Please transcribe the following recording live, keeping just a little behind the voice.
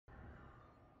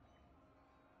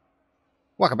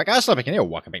Welcome back, guys. Slapback here.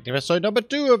 Welcome back to episode number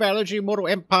 2 of our Legendary Mortal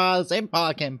Empire's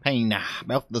Empire campaign.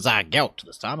 Balthazar Gelt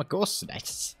this time, of course.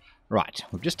 Nice. Right,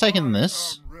 we've just taken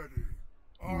this.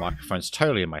 The microphone's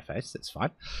totally in my face, that's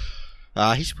fine.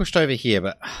 He's pushed over here,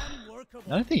 but I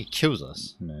don't think he kills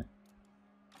us. No.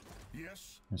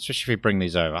 Especially if we bring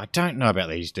these over. I don't know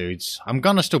about these dudes. I'm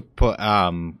gonna still put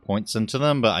points into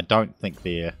them, but I don't think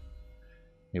they're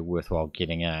worthwhile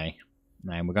getting a.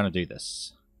 And we're gonna do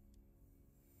this.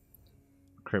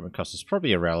 Recruitment cost is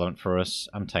probably irrelevant for us.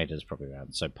 Untainted is probably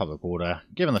around. So public order,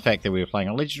 given the fact that we were playing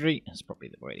a legendary, is probably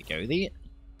the way to go there.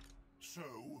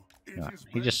 Right,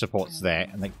 he just supports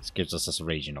that, and that gives us this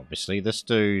region, obviously. This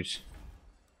dude,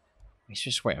 he's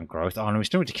just waiting on growth. Oh, no, we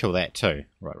still need to kill that too.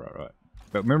 Right.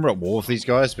 But remember at war with these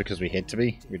guys because we had to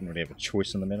be. We didn't really have a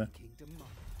choice in the matter.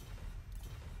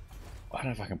 I don't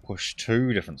know if I can push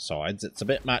 2 different sides. It's a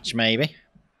bit much, maybe.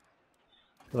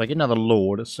 If I get another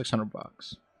lord, it's 600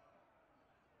 bucks.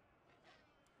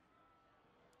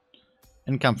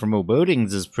 Income from all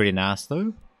buildings is pretty nice,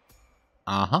 though.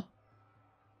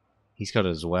 He's got it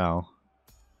as well.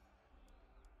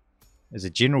 Is a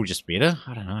general just better?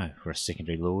 I don't know, for a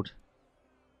secondary lord.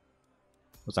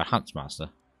 Was that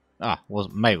Huntsmaster?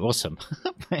 Maybe it was him.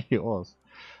 Maybe it was.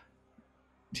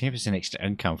 10% extra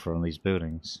income from these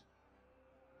buildings.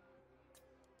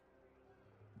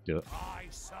 Do it.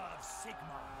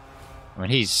 I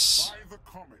mean, he's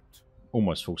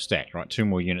almost full stack, right? 2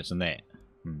 more units than that.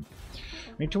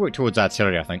 We need to work towards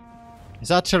artillery, I think.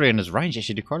 His artillery and his range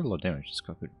actually do quite a lot of damage. It's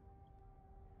quite good.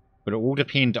 But it will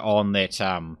depend on that,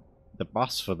 the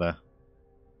bus for the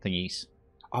thingies.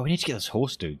 Oh, we need to get those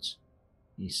horse dudes.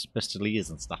 These pistoliers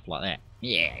and stuff like that.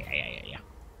 Yeah.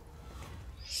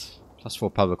 Plus 4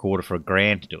 public order for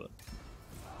 $1,000 to do it.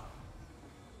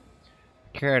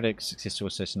 Character successful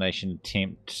assassination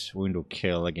attempt, wound or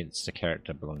kill against a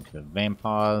character belonging to the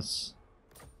vampires.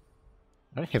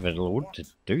 I don't have a lord to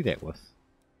do that with.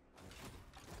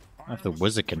 I don't know if the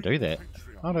wizard can do that.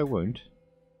 Oh, no wound.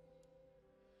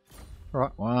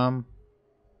 Right, well,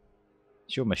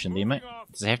 it's your mission there, mate.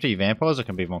 Does it have to be vampires or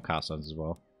can it be more cast stones as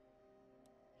well?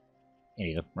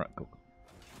 Any of them. Right, cool.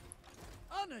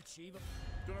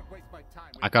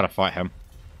 I gotta fight him.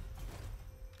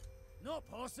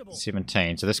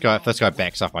 17. So this guy, if this guy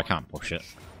backs up, I can't push it.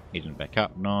 He didn't back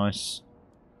up. Nice.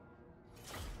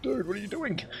 Dude, what are you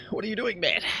doing? What are you doing,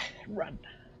 man? Run.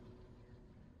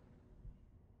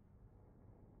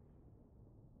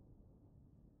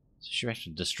 So you have to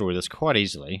destroy this quite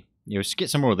easily. You know,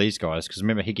 get some more of these guys, because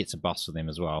remember, he gets a bust for them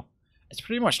as well. It's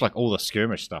pretty much like all the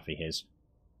skirmish stuff he has.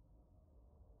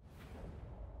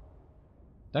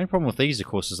 The only problem with these, of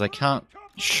course, is they can't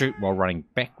shoot while running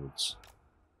backwards.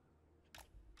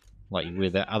 Like where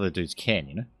the other dudes can,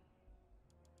 you know?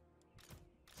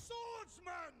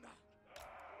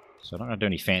 So I'm not going to do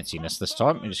any fanciness this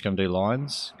time. I'm just going to do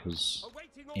lines, because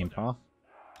Empire.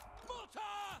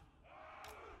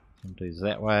 And do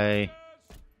that way.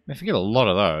 I forget a lot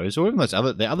of those. Or even those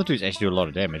the other dudes actually do a lot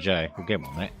of damage, eh? We'll gamble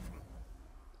on that.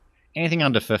 Anything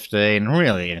under 15,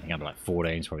 really anything under like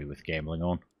 14 is probably worth gambling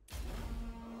on.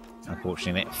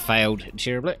 Unfortunately, that failed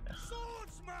terribly.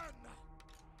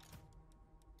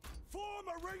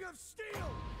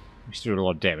 We still do a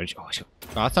lot of damage. Oh,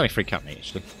 that's only 3 company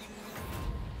actually.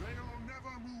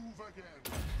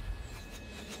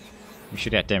 We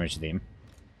should out-damage them.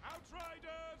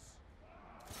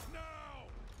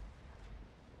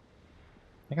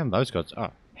 How come those guys... Oh,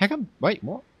 how come... Wait,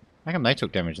 what? How come they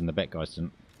took damage and the back guys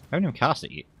didn't? I haven't even cast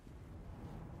it yet.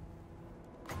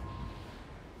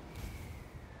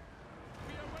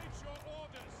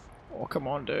 Oh, come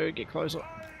on, dude. Get closer.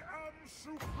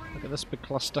 Look at this big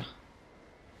cluster.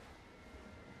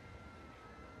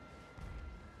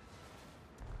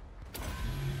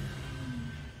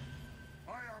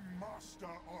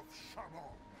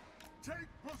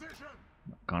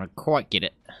 Not gonna quite get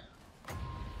it.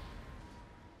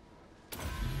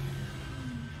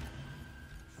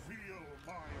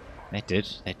 That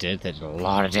did a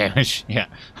lot of damage. Yeah,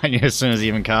 I knew as soon as he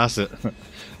even cast it.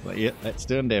 But yeah, that's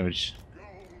doing damage.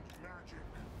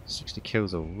 60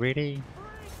 kills already.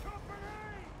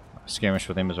 Skirmish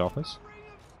with them as well, please.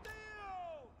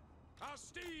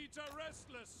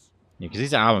 Yeah, because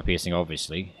these are armor piercing,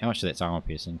 obviously. How much of that's armor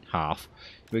piercing? Half.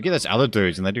 But we get those other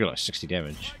dudes and they do like 60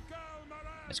 damage.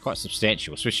 It's quite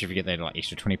substantial, especially if you get that like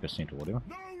extra 20% or whatever.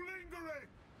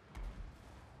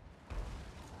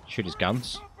 Shoot his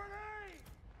guns.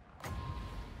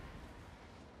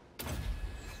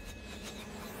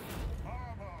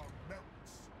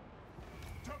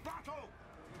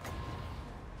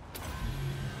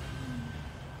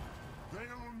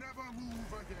 They'll never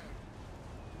move again.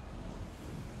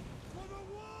 For the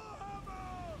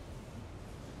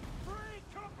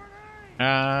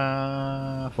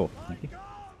 4. Thank you.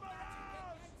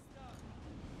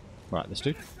 Right, this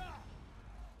dude.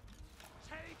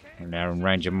 I'm now in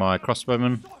range of my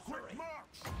crossbowman.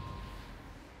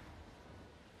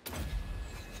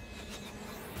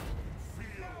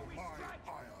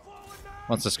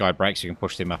 Once this guy breaks, you can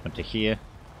push them up into here.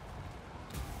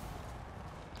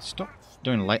 Stop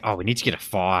doing late. Oh, we need to get a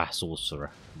fire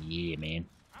sorcerer. Yeah, man.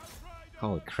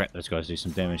 Holy crap, those guys do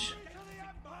some damage.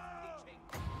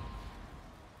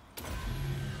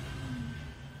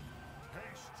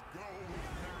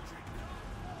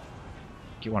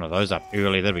 Get one of those up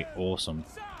early, that'd be awesome.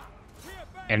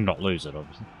 And not lose it,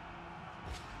 obviously.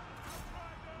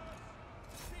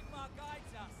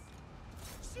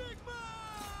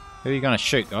 Who are you going to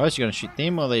shoot, guys? You going to shoot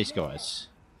them or these guys?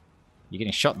 You're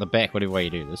getting shot in the back, whatever way you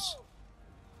do this.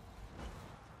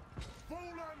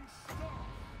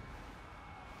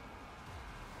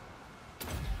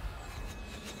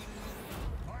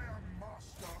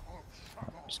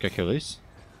 Let's go kill these.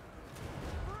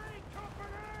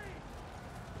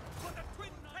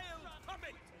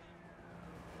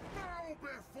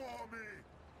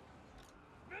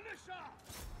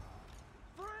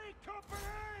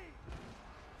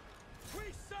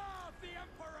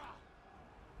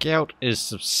 Gout is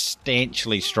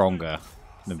substantially stronger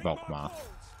than Volkmar.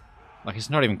 Like,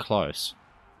 it's not even close.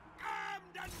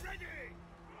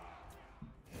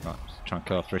 Right, let's try and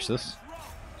kill off the rest of this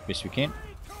as best we can.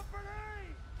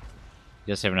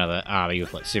 He does have another army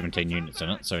with like 17 units in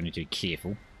it, so we need to be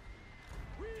careful.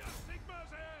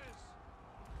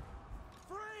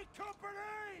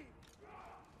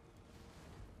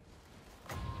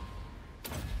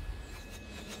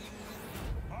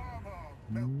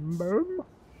 Boom.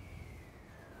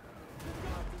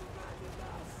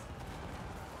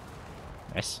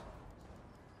 Yes.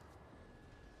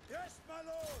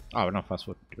 Oh, no, fast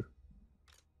forward.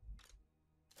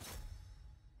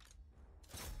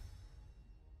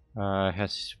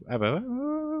 Has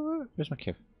where's my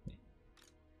cav?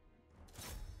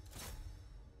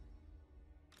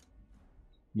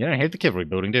 You don't have the cavalry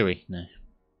building, do we? No.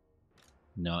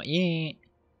 Not yet.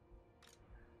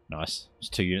 Nice. There's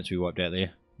 2 units we wiped out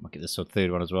there. Might get this sort of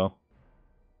 3rd one as well.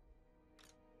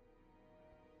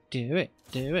 Do it.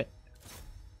 Do it.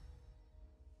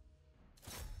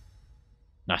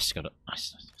 Nice, got it.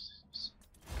 Nice, nice, nice, nice.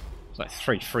 It's like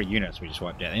 3 free units we just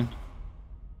wiped out then.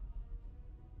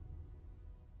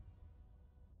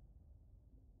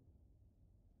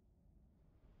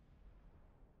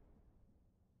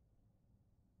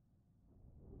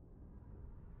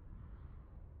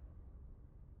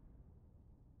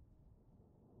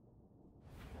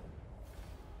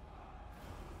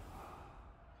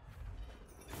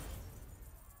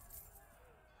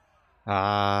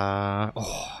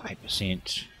 Oh,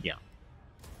 8%. Yeah.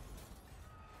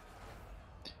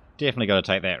 Definitely got to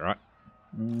take that, right?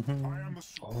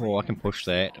 Oh, I can push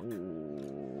that.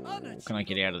 Ooh, can I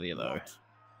get out of there, though?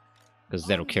 Because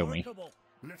that'll kill me.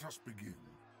 Let us begin.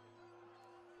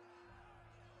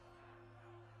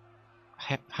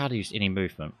 How to use any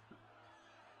movement?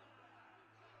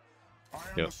 I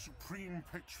am the supreme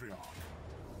patriarch.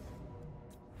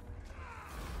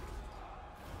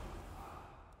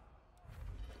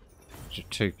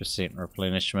 2%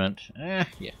 replenishment. Yeah.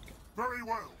 Very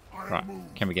well. Right,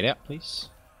 can we get out, please?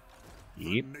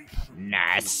 Yep.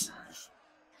 Nice.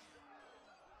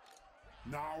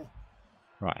 Now.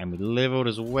 Right, and we leveled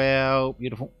as well.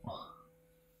 Beautiful.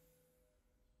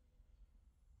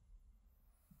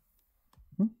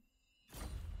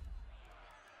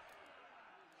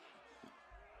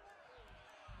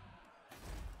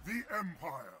 The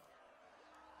Empire.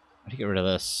 I need to get rid of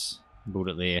this. Build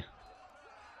it there.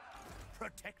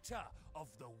 Protector of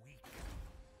the weak.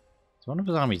 So one of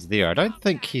his armies there. I don't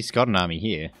think he's got an army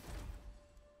here.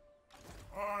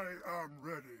 I am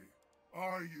ready.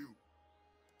 Are you?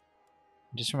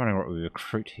 I'm just wondering what we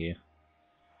recruit here.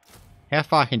 How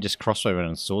far can just crossbow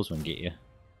and swordsman get you?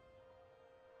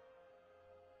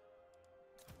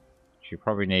 You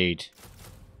probably need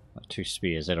like 2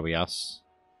 spears. That'll be us.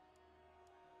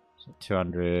 So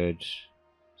 200.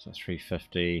 So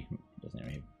 350.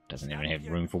 Doesn't even have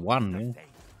room for 1.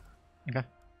 Okay.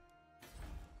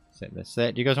 That's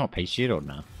that. Do you guys want peace yet or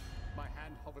no? My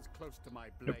hand hovers close to my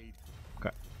blade.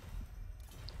 Okay.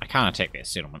 I can't attack that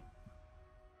settlement.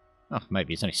 Oh,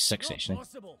 maybe it's only 6 actually.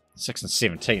 6 and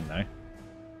 17 though.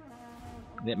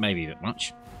 That may be a bit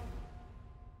much.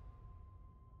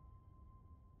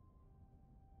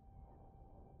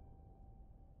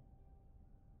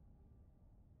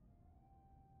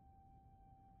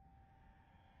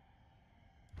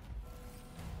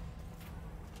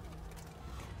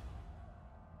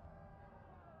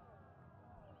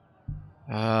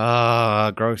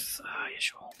 Growth. Yeah,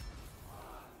 sure.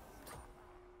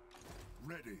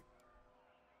 Ready.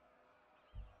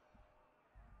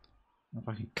 If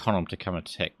I can con him to come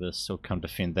attack this or come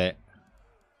defend that.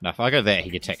 Now, if I go there,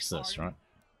 he attacks this, right?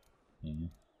 Yeah.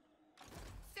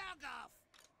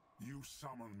 You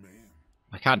summon me.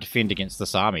 I can't defend against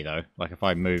this army, though. Like, if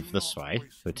I move this way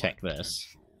to attack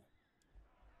this,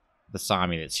 this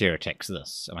army that's here attacks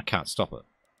this, and I can't stop it.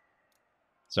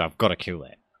 So I've got to kill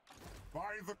that. By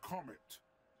the comet.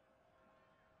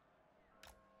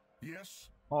 Yes.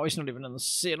 Oh, he's not even in the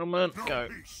settlement. No Go.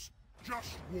 peace,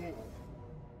 just war.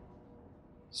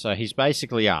 So he's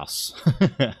basically us.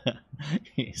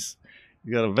 He's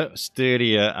got a bit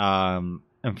sturdier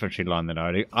infantry line than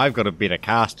I do. I've got a better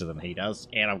caster than he does,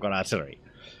 and I've got artillery.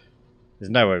 There's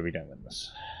no way we don't win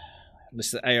this.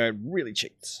 Unless the AI really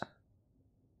cheats.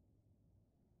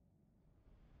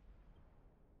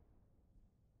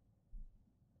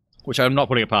 Which I'm not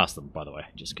putting it past them, by the way,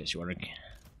 just in case you're wondering.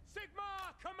 Sigma,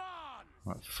 come on!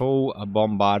 Right, full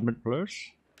bombardment, please.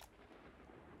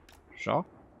 Sure.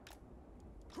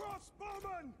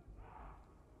 Crossbowman!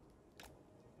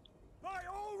 By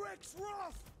Ulrich's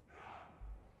wrath!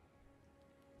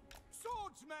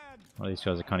 Swordsman! Well, these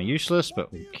guys are kind of useless,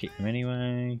 but we'll keep them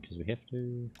anyway, because we have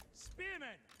to.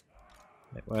 Spearmen!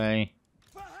 That way.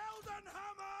 For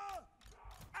Heldenhammer!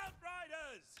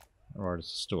 Outriders! Alright,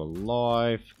 it's still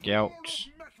alive. Gout.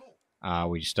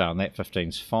 We start on that.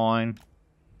 15's fine.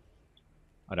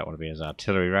 I don't want to be his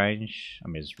artillery range. I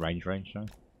mean his range, no.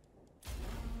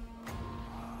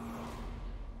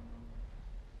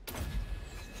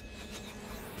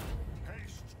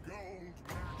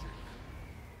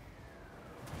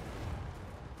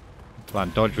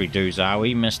 Blind dodgery doos are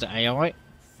we, Mr. AI?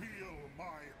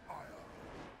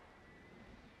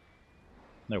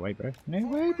 No way, bro. No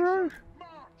way, bro.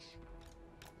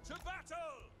 To battle!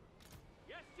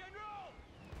 Yes, General!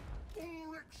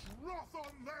 Ulrich's wrath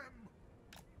on them.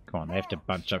 Come on, they have to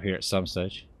bunch up here at some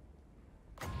stage.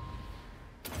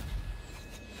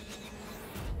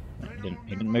 No, he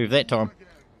didn't move that time.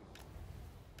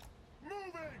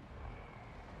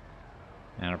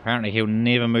 And apparently he'll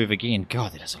never move again.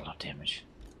 God, that does a lot of damage.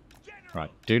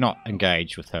 Right, do not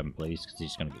engage with him, please, because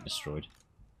he's going to get destroyed.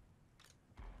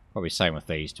 Probably same with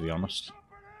these, to be honest.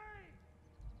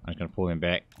 I'm going to pull him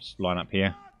back. Just line up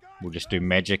here. We'll just do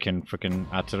magic and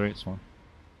frickin' artillery. It's fine.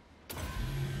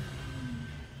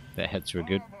 That hits were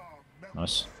good.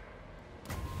 Nice.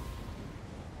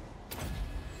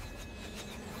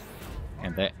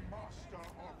 And that.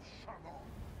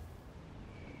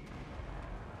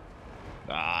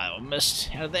 Ah, I missed.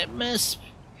 How did that miss?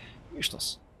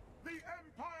 Useless. The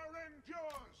Empire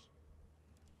endures.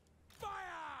 Fire!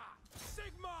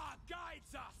 Sigma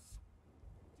guides us!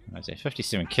 I say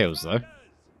 57 kills though.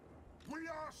 We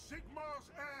are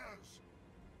Sigma's heirs.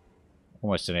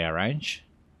 Almost in our range.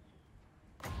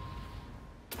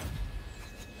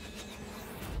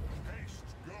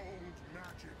 Haste gold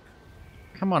magic.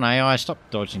 Come on AI, stop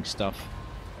dodging stuff.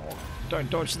 Oh, don't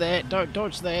dodge that, don't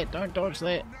dodge that, don't dodge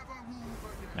that. Never move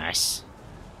again. Nice.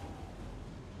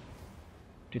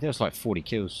 Dude, that was like 40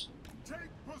 kills. Take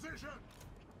position.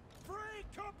 Free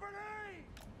company!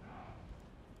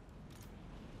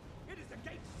 It is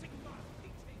against Sigma's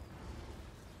teaching.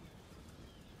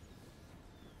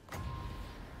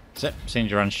 That's it. Send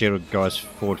your unshielded guys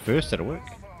forward first, that'll work.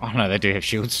 Oh no, they do have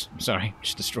shields. Sorry,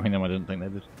 just destroying them, I didn't think they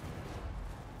did.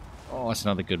 Oh, that's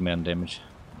another good amount of damage.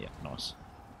 Yeah, nice.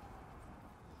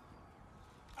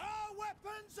 Our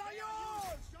weapons are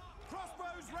yours!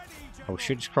 Crossbows ready, General! I'll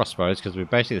shoot his crossbows because we're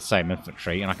basically the same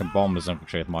infantry, and I can bomb his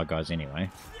infantry with my guys anyway.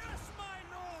 Yes, my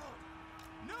lord!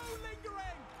 No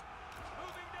lingering!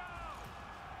 Moving down!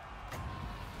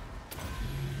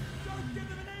 Don't give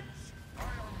them an inch! I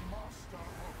am master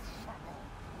of Shalom.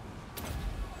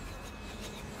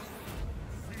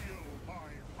 Feel my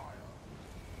fire.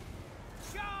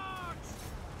 Charge!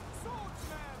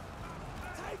 Swordsman!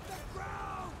 Take the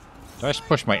ground! Did I just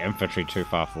push my infantry too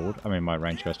far forward? I mean, my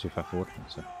range goes too far forward.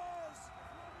 So.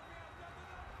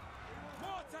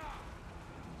 Mortar!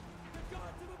 The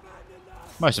gods have abandoned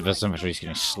us! Most of this infantry is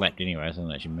getting slapped anyway, so it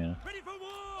doesn't actually matter. Ready for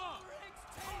war!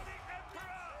 For the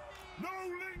Emperor! No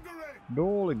lingering.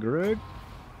 Dolly grid.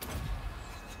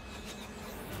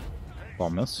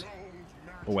 Bomb this. Gold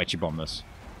magic. Or actually bomb this.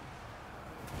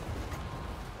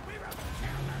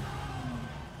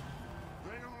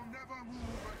 They'll never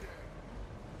move again.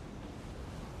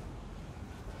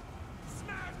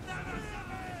 Smash them!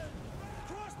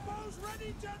 Crossbows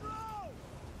ready, General!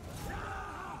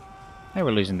 Hey,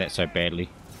 we're losing that so badly.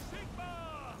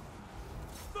 Sigma!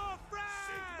 For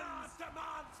France! Sigma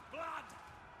demands blood!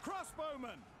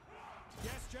 Crossbowman! Yes,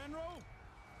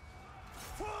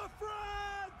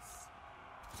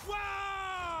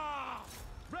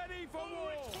 for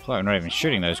war. It's like I'm not even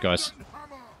shooting those guys.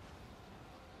 Hammer!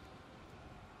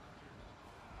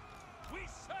 We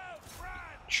serve France.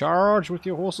 Charge with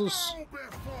your horses. Bow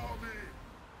before me!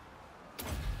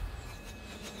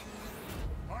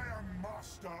 I am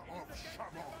master of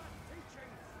Shamon.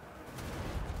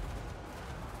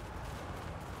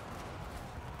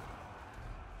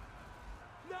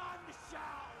 None shall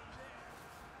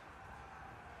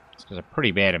These guys are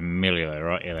pretty bad at melee, though,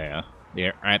 right? Yeah, they are.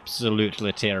 They're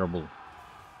absolutely terrible.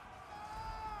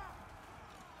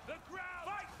 the ground.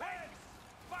 Fight then.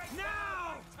 Fight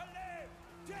now. To live.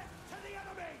 Death to the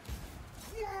enemy.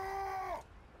 War!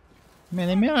 Man,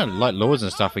 the amount of like lords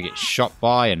and stuff we get shot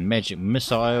by and magic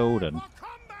missiled and For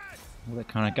combat. all that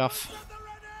kind of guff. At the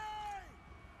ready.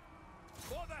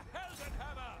 For the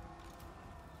Heldenhammer.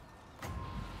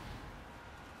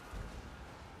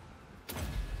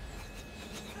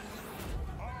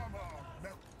 Armor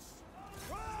melts.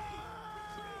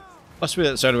 Must be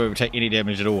that's the only way we take any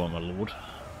damage at all, my lord.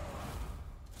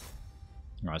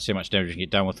 Alright, see how much damage we can get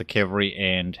done with the cavalry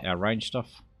and our range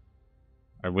stuff.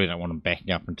 I really don't want them backing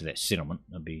up into that settlement.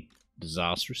 That'd be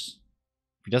disastrous.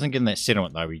 If he doesn't get in that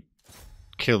settlement, though, we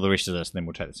kill the rest of this, and then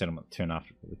we'll take the settlement the turn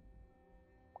after. Because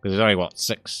there's only, what,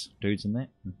 6 dudes in that?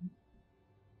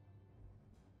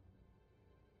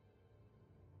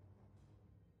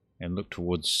 And look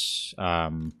towards...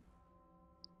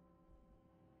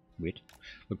 Weird.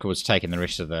 Look towards taking the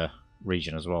rest of the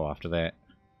region as well after that.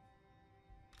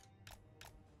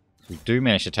 If we do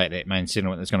manage to take that main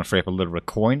settlement, that's going to free up a little bit of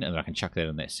coin, and then I can chuck that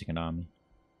in that second army.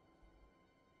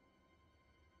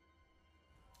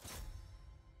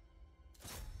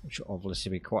 Which will obviously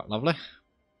be quite lovely.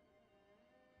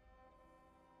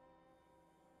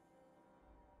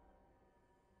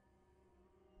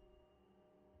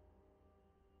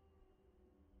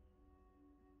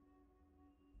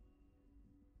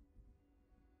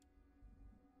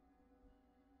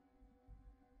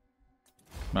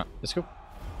 Right, let's go.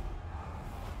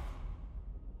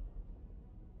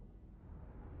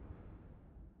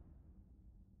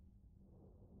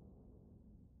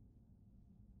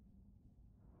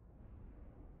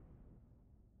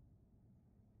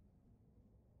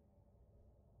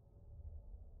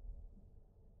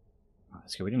 Right,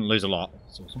 let's go. We didn't lose a lot.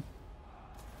 That's awesome.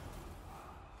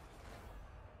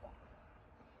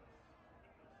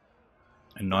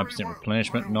 And 9%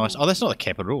 replenishment. Nice. Oh, that's not the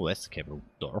capital. That's the capital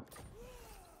door.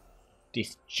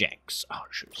 Death Jacks,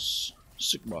 Archers,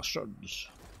 Sigma Sons.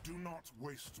 Do not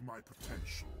waste my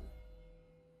potential.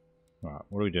 Right,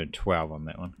 what are we doing? 12 on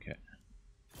that one. Okay.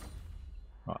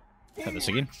 Right, hit this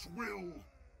again. Will.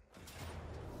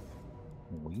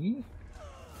 We?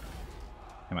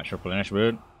 How much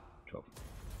replenishment? 12.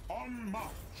 On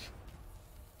march.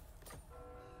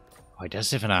 Oh, he does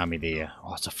have an army there.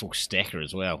 Oh, it's a full stacker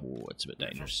as well. Oh, it's a bit Let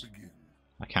us dangerous. begin.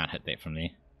 I can't hit that from there.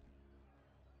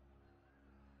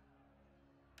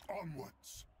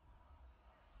 Onwards.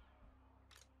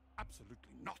 Absolutely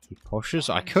not. He pushes.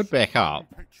 I could back up.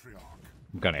 Patriarch.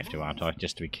 I'm gonna have to, aren't I?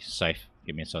 Just to be safe.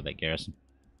 Get me inside that garrison.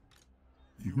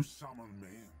 You summon me.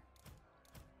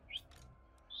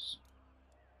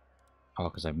 Oh,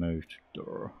 because I moved.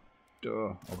 Duh.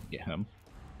 Duh. I'll get him.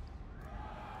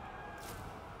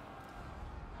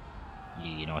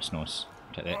 Yeah, nice, nice.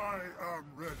 Take that. I am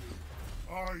ready.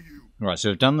 Are you? Right, so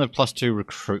we've done the +2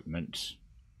 recruitment.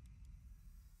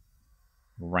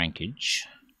 Rankage.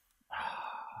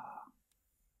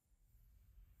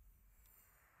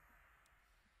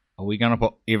 Are we going to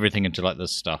put everything into like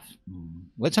this stuff? Well,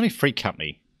 that's only free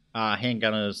company.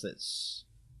 Handgunners, that's...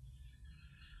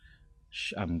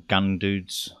 gun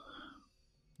dudes.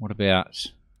 What about...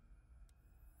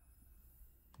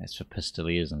 That's for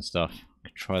pistoliers and stuff.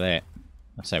 Could try that.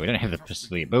 I'd say we don't have the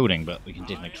pistolier building, but we can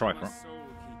definitely try for it.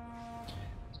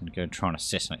 I'm going to go and try and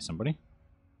assassinate somebody.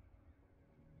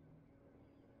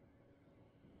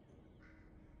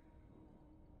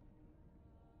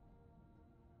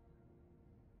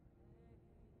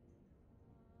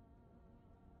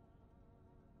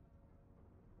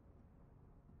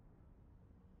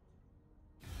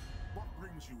 What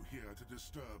brings you here to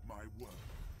disturb my work?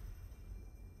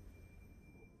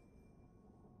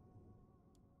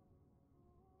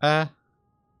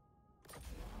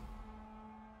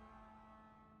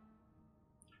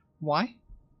 Why?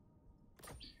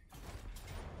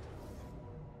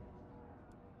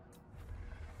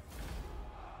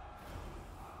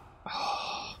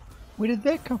 Where did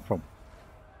that come from?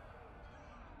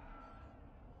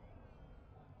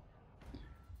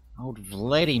 Old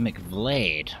Vladdy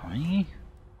McVlad, eh?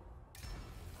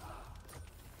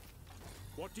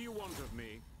 What do you want of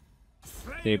me?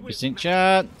 30%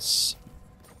 chance.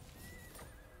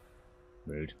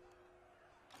 Rude.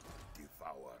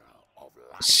 devourer of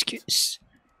light. Excuse?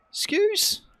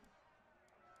 Excuse?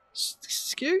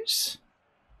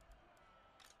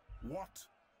 What?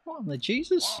 What in the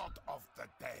Jesus? Lord of the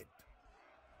dead.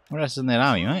 What else is in that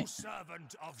army, True mate?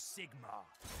 servant of Sigma.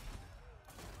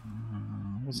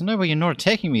 There's no way you're not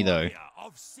attacking me, though. Warrior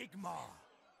of Sigma.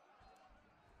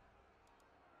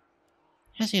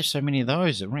 How does he have so many of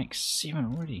those at rank 7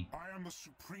 already? I am the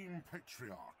supreme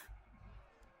patriarch.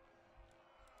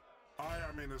 I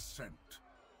am innocent.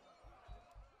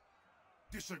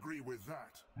 Disagree with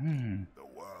that? The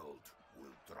world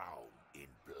will drown in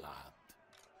blood.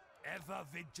 Ever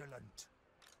vigilant.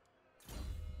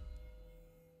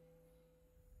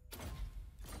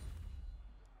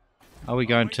 Are we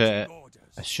going to Awaiting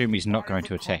orders. assume he's not going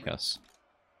to attack us?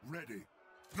 Ready.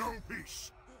 No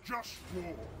peace. Just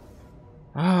war.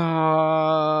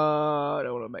 I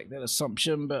don't want to make that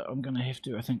assumption, but I'm going to have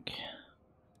to, I think.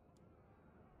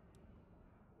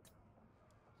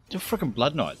 They're freaking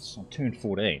Blood Knights on turn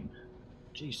 14.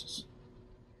 Jesus.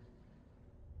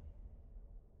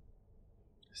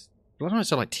 Blood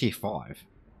Knights are like tier 5.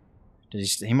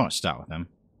 He might start with them.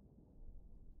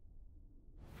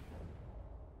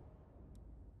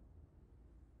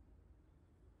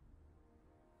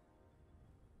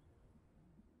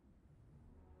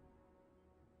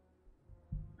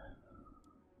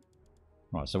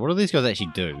 Right, so what do these guys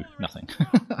actually do? Nothing.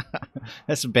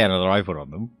 That's the banner that I put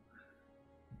on them.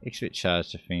 Expert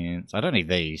charge defense. I don't need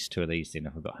these. 2 of these then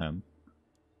if I've got him.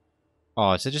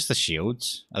 Oh, is it just the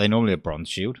shields? Are they normally a bronze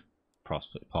shield?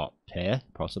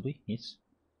 Possibly, yes.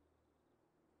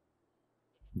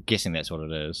 I'm guessing that's what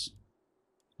it is.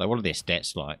 Like, what are their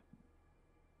stats like?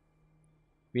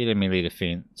 Better melee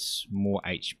defense, more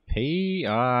HP.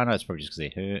 Ah, no, it's probably just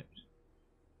because they're hurt.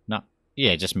 No,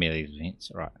 yeah, just melee defense.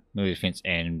 Right, melee defense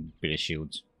and better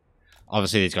shields.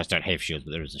 Obviously, these guys don't have shields,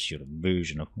 but there is a shield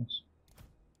illusion, of course.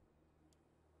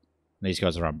 These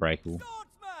guys are unbreakable,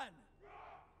 Swordsman!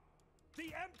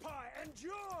 The Empire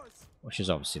endures! which is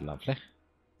obviously lovely.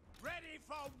 Ready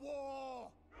for war!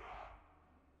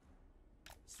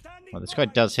 Standing Well, this guy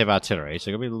by. does have artillery,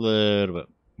 so gotta be a little bit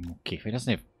more careful. He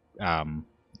doesn't have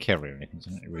cavalry or anything,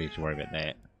 so I don't really need to worry about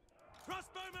that.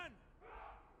 Crossbowmen!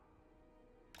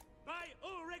 By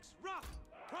Ulrich's Ruff!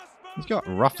 Crossbows He's got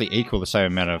ready roughly to equal go! the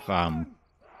same amount of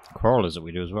crawlers that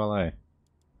we do as well, eh?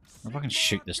 If I can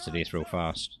shoot this to death real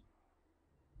fast.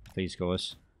 These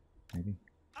guys, maybe.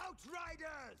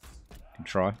 Outriders! Can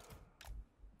try.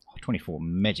 Oh, 24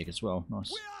 magic as well, nice.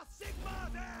 We are Sigma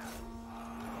there!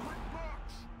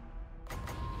 March.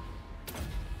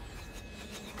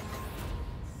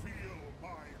 Feel my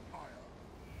ire.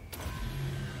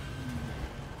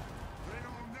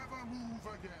 They'll never move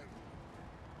again.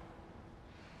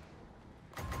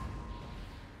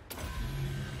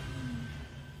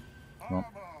 Well.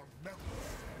 Armor melts.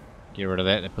 Get rid of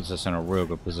that, that puts us in a real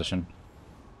good position.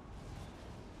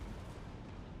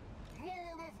 Lord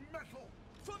of metal.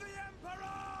 For the Emperor!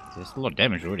 There's a lot of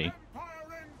damage already.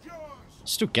 Empire endures.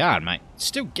 Still guard, mate.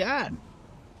 Still guard.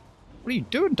 What are you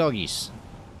doing, doggies?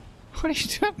 What are you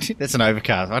doing? That's an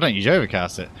overcast. I don't usually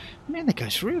overcast it. Man, that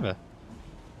goes forever.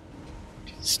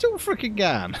 Still freaking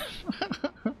guard.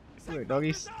 Look,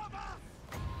 doggies.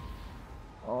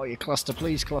 Oh, you cluster,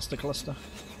 please. Cluster, cluster.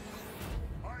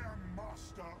 I am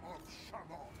master of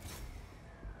Shamon.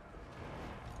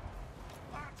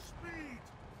 At speed.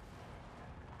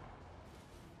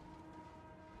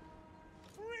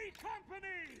 Free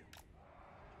company!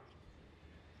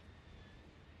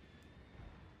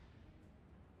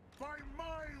 By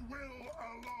my will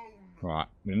alone. Right,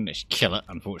 we didn't actually kill it,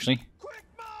 unfortunately. Quick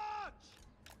march!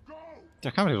 Go. I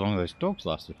can't believe how long those dogs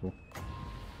lasted for.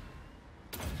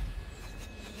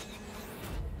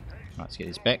 Right, let's get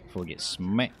this back before we get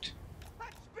smacked.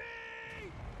 At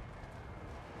speed!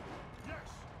 Yes.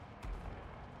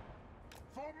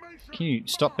 Formation. Can you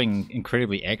stop being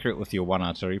incredibly accurate with your one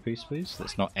artillery piece, please?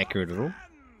 That's not accurate at all.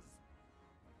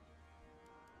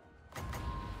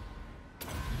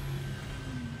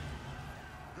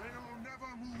 They'll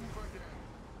never move again.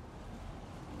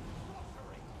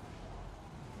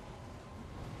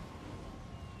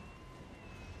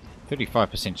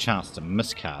 35% chance to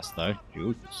miscast, though.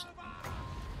 Jeez.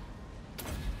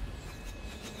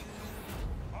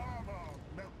 Armor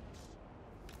melts.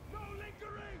 No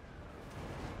lingering!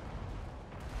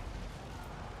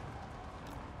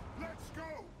 Let's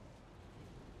go.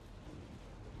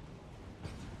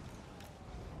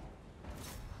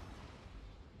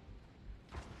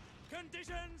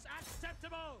 Conditions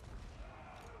acceptable!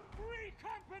 Free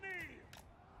company!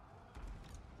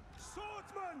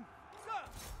 Swordsman! Sir!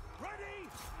 Ready!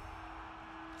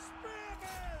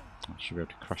 I should be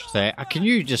able to crush that. Can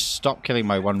you just stop killing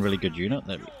my one really good unit?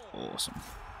 That'd be awesome.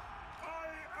 I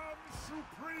am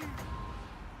supreme.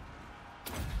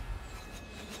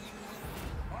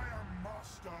 I am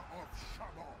master of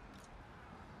Shabon.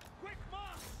 Quick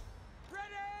march!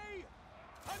 Ready!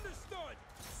 Understood!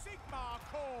 Sigmar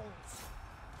calls!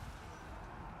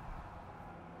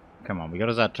 Come on, we got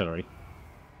his artillery.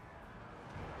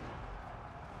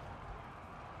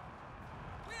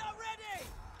 We are ready!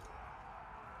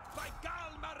 By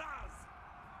Gal Maraz!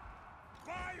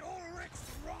 By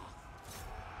Ulrich's wrath!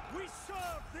 We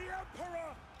serve the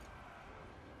Emperor!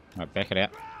 Alright, back it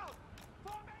out.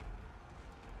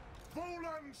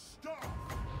 Volan Star.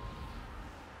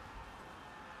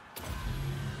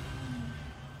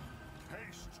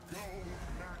 Haste gold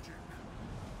magic.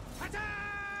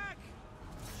 Attack!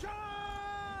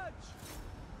 Charge!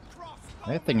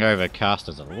 Crossbow! That thing overcast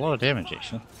does a lot of damage,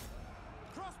 actually.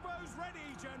 Crossbows ready,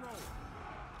 General!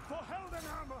 For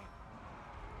Heldenhammer!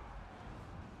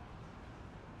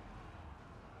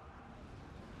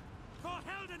 For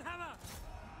Heldenhammer!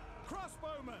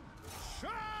 Crossbowmen!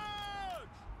 Charge!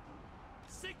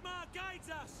 Sigmar guides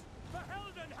us! For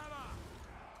Heldenhammer!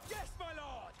 Yes, my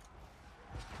lord!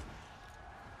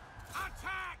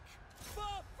 Attack!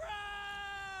 For France!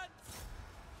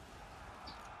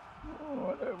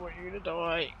 Oh, I don't want you to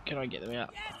die. Can I get them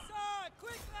out? Yes, sir!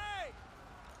 Quickly!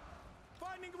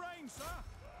 Finding range, sir!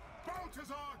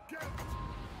 Balthazar Gelt.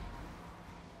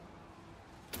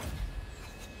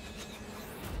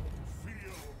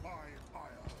 Feel my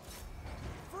ire.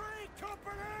 Free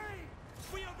company!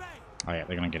 We obey! Oh yeah,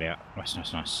 they're gonna get out. Nice,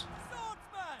 nice, nice.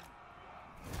 Swordsman!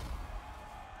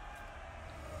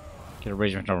 Get a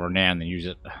regiment of renown, then use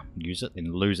it,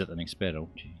 then lose it the next battle.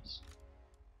 Jeez.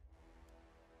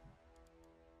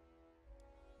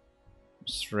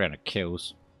 Just 300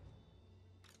 kills.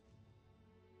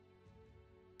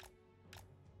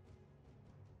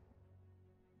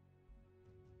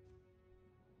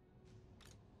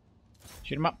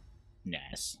 Shoot him up.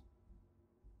 Nice.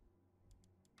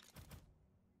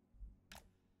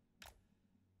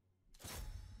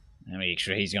 How many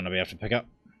extra he's going to be able to pick up?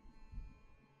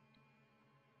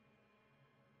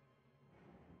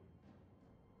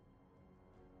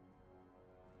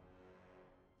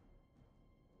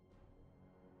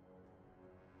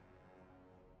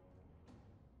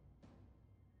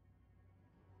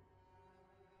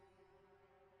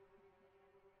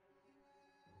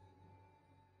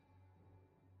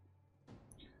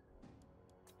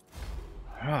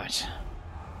 Right.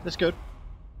 That's good.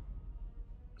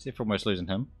 See if we're almost losing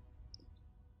him.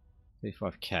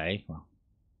 35k. Well.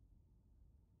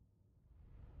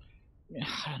 Yeah,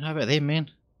 I don't know about them, man.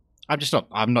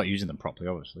 I'm not using them properly,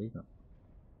 obviously, but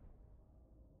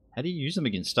how do you use them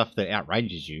against stuff that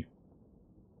outrages you?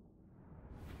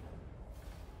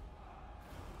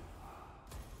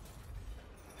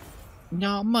 You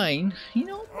know what I mean? You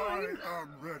know what I mean? I am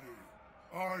ready.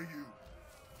 Are you?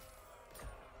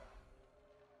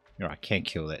 Alright, I can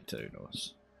kill that too,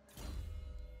 nice.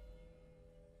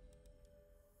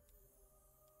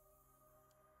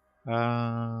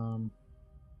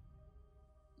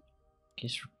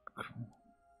 Guess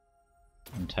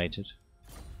untainted.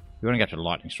 We want to go to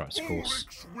lightning strikes, of course.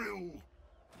 Ulrich's will.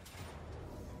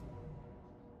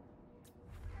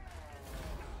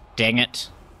 Dang it!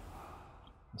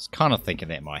 I was kind of thinking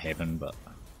that might happen, but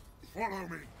Follow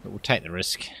me. we'll take the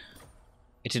risk.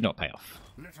 It did not pay off.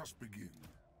 Let us begin.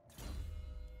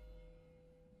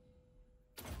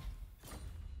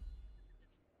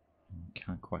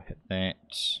 Can't quite hit that.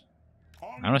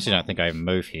 I honestly don't think I even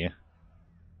move here.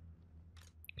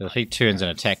 Because if he turns and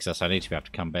attacks us, I need to be able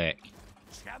to come back.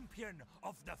 Champion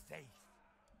of the faith!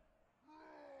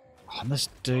 Oh, and this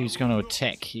dude's going to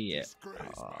attack here.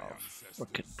 Oh,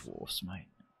 fucking dwarfs, mate.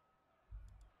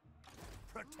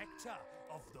 Protector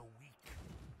of the weak.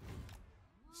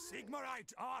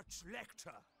 Sigmarite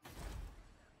Arch-Lector.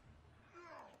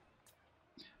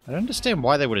 I don't understand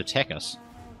why they would attack us.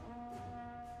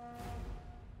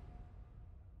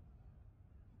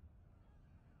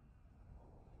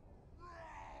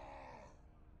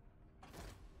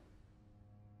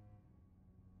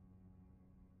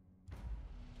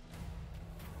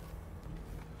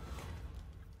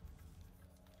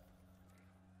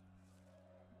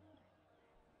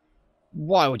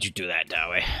 Why would you do that,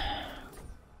 Dowie?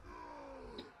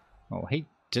 Oh, he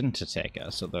didn't attack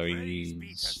us, although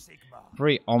he's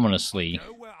very ominously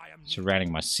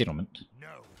surrounding my settlement. No.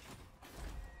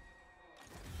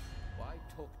 Why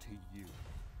talk to you?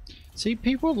 See,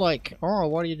 people are like, oh,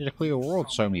 why do you declare war on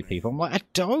so many people? I'm like, I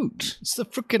don't. It's the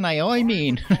frickin' AI,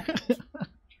 man.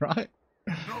 Right?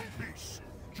 No peace.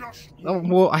 Just Oh,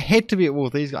 well, I had to be at war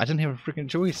with these guys. I didn't have a freaking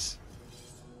choice.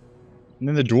 And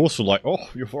then the dwarfs were like, "Oh,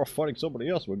 you're fighting somebody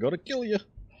else. We're gonna kill you."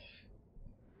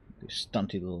 These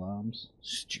stunty little arms.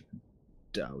 Stupid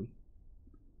doughy.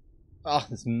 Oh,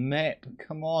 this map.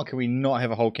 Come on, can we not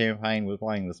have a whole campaign with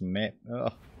playing this map? Oh.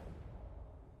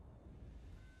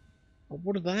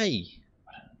 What are they?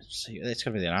 I don't see. That's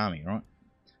gotta be that army, right?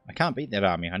 I can't beat that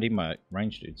army. I need my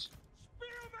range dudes.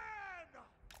 Spearman!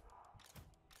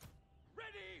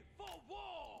 Ready for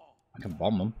war! I can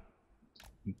bomb them.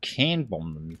 You can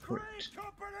bomb them, you're correct. Great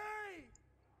company!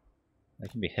 They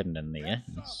can be hidden in there.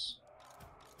 Yes.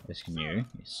 Yes, can you?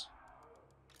 Yes.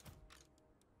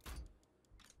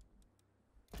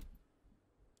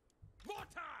 Water!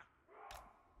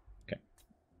 Okay.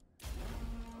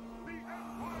 The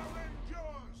Empire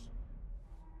endures.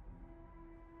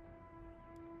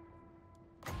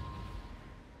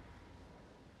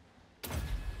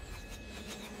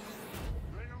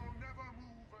 They'll never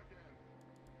move again.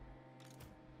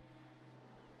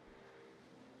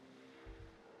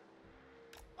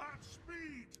 At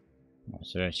speed. Right,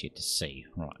 so that's yet to see.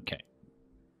 Right, okay.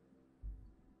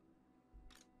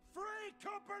 Free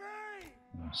company!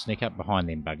 I'll sneak up behind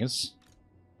them buggers.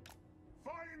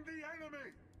 Find the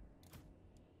enemy.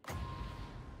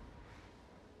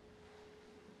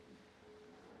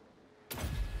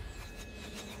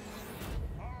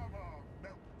 Armor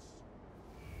melts.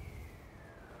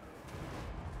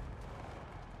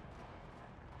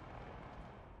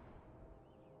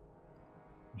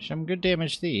 Some good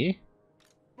damage there.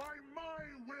 By my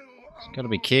will. Got to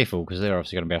be careful because they're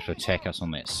obviously going to be able to attack us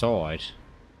on that side.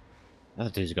 The other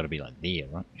dudes have got to be like there,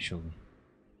 right? Surely.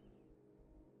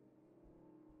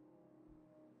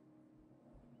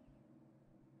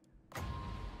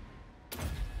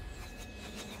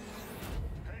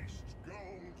 Taste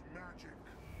gold magic.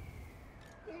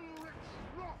 Ulrich's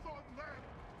wrath on them.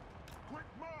 Quick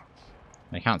march.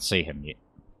 They can't see him yet.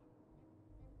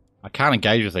 I can't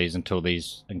engage with these until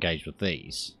these engage with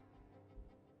these.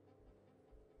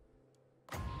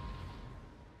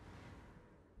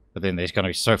 But then they're going to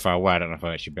be so far away, I don't know if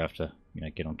I actually be able to, you know,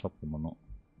 get on top of them or not.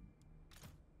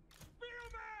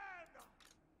 Spearman!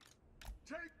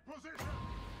 Take position.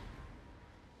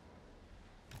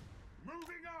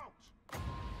 Moving out.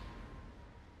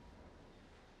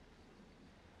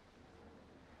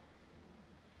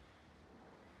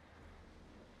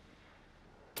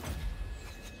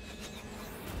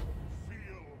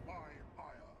 Feel my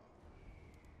ire.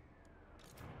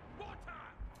 Water!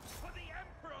 For the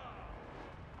Emperor!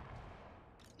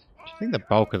 I think the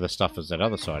bulk of the stuff is that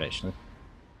other side, actually.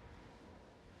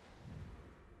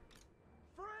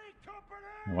 Free company!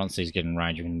 And once these get in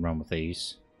range, we can run with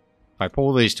these. If I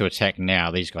pull these to attack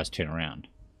now, these guys turn around.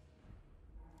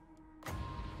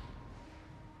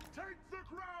 Take the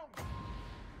ground.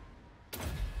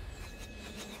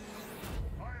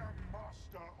 I am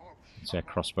master of. So our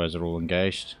crossbows are all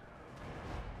engaged.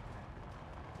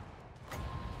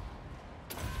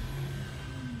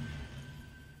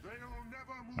 They'll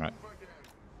never move Alright. again.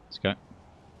 Let's go.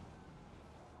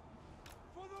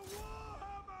 For the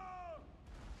Warhammer!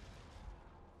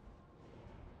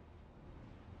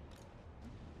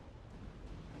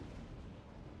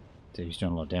 Dude, he's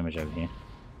doing a lot of damage over here.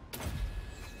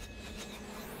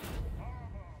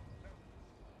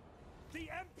 The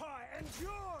Empire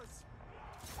endures!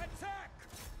 Attack!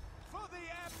 For the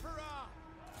Emperor!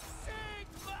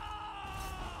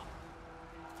 Sigma!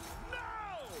 No!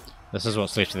 This is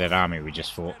what's left of that army we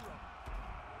just fought.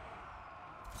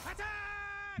 Attack!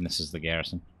 And this is the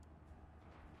garrison.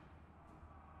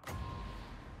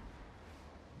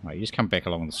 Right, you just come back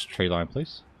along this tree line,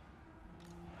 please.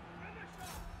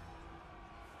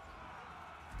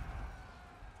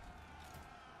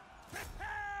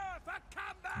 Prepare for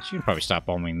combat! You can probably start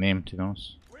bombing them, to be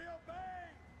honest. We obey!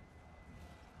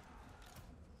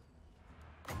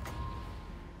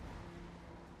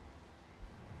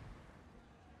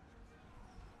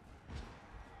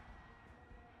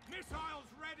 Missiles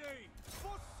ready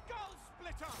for Skull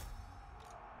Splitter!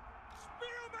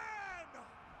 Spearman!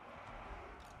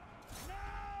 No!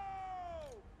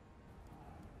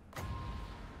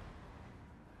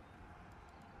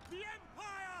 The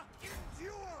Empire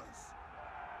endures!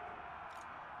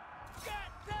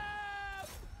 Get them!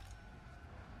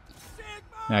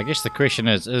 Sigma! Now, I guess the question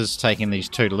is taking these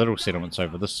two little settlements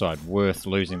over this side worth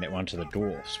losing that one to the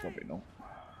dwarfs? Probably not.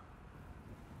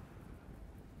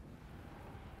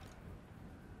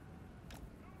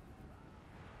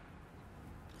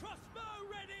 Crossbow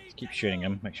ready! Keep shooting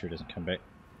him, make sure he doesn't come back.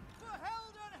 For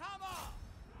Heldenhammer!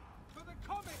 For the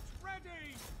Comet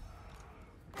ready!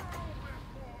 Bow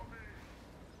before me.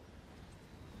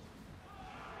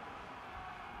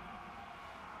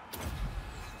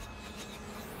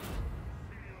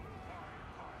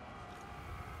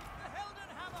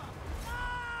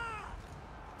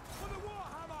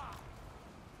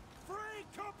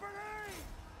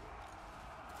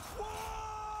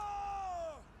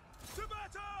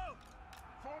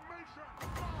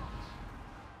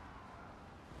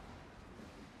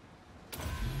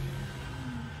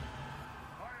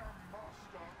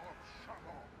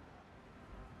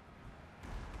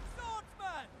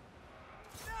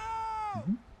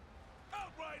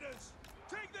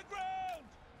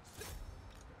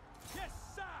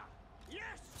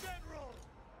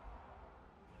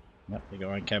 Yep, they go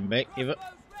and come back. Give it.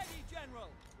 Crossbows ready, General.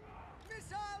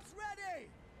 Missiles ready.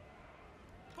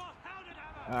 For hounded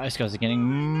hammer. These guys are getting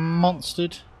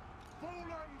monstered.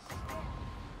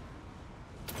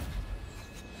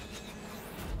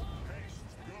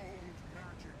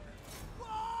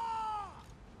 War!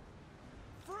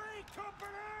 Free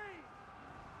company.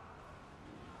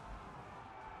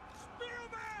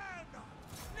 Spearmen!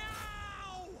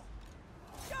 Now!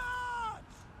 Charge!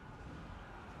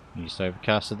 You just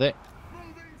overcasted that.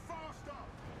 Moving faster!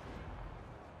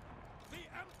 The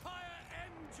Empire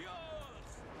endures!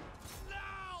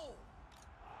 Now!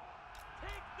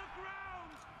 Take the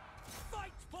ground!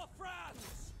 Fight for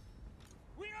France!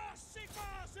 We are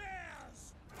Sigmar's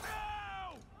heirs!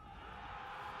 Now!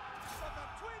 For the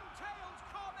twin-tailed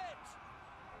comet!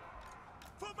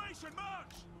 Formation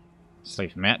march! Just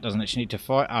leave him out. Doesn't actually need to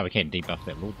fight. Oh, we can't debuff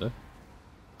that lord though.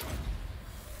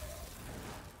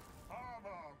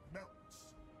 Armor melts!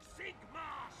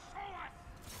 Sigmar showeth!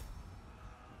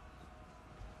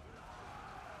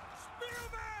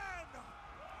 Spearmen!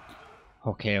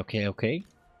 Okay, okay, okay.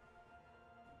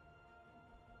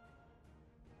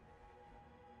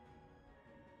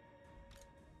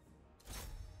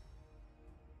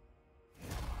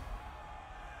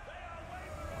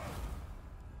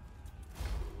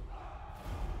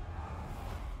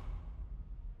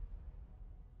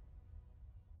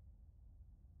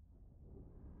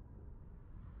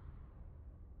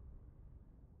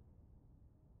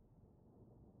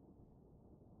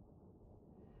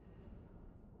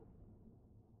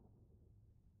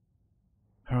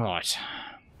 Right.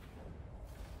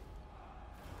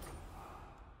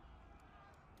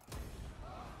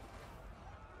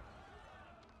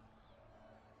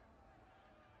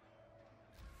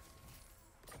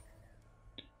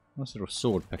 Nice little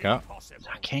sword pickup.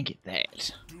 I can't get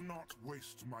that. Do not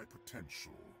waste my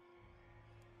potential.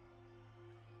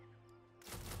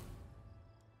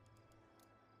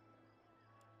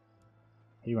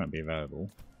 He won't be available.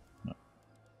 No.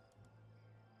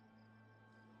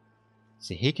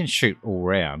 See, he can shoot all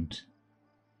round.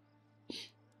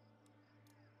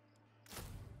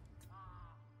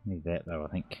 Need that though, I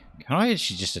think. Can I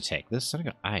actually just attack this? I've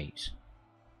got 8.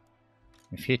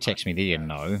 If he attacks me there,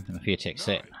 no. And if he attacks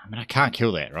that, I mean, I can't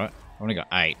kill that, right? I've only got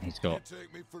 8. He's got You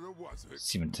take me for a wussy.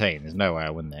 17. There's no way I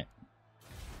win that.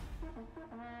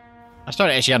 I still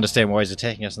don't actually understand why he's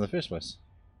attacking us in the first place.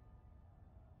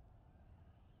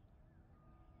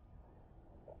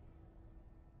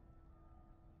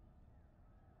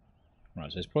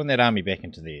 Right, so he's pulling that army back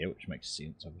into there, which makes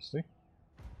sense, obviously.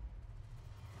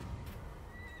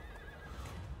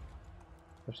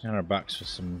 1,500 bucks for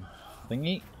some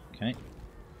thingy. Okay.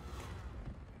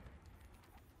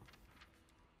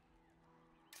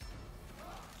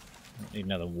 Don't need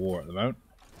another war at the moment.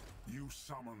 You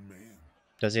summon me.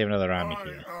 Does he have another army I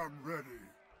here? am ready.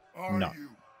 Are No. you?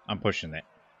 I'm pushing that.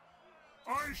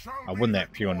 I shall I be win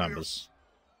that pure victorious. numbers.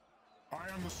 I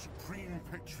am the supreme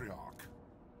patriarch.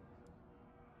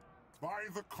 By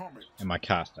the comet. And my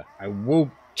caster. I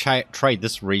will trade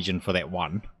this region for that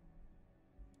one.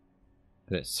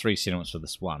 That's 3 settlements for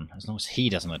this one, as long as he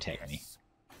doesn't attack me.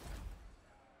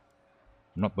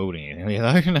 I'm not building anything here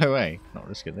though, no way. Not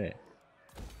risking that.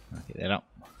 I'll get that up.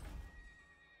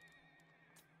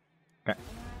 Okay.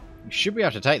 You should be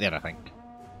able to take that, I think.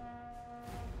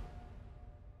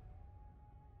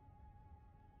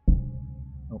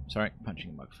 Oh, sorry, punching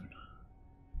a microphone.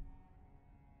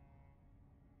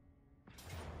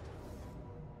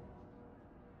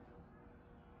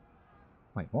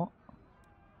 Wait, what?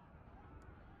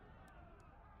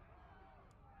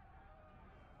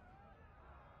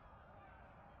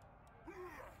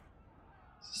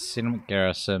 Settlement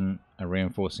garrison, a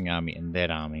reinforcing army, and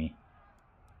that army.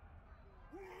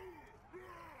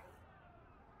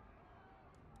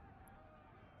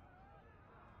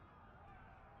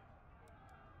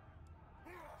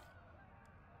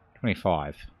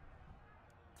 $25.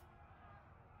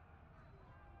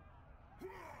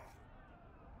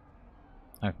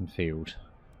 Open field.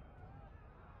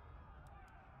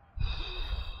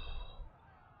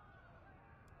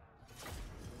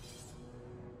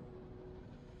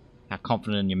 How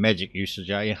confident in your magic usage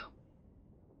are you?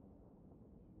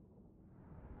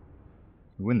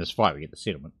 We win this fight, we get the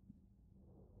settlement.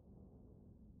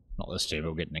 Not this turn,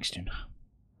 we'll get it next turn.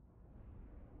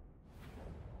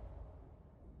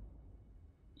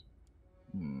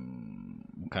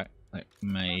 Okay, that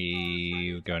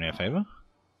may go in our favour.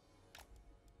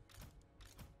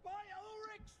 By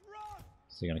Ulrich's wrath!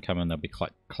 So they're going to come in, they'll be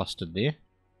quite clustered there.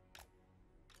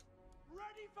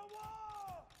 Ready for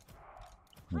war!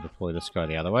 We'll deploy this guy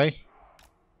the other way.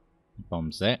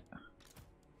 Bombs that.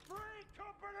 Free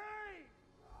company!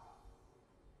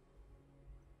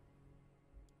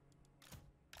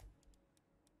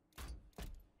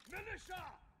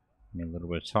 Need a little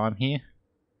bit of time here.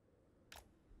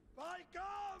 By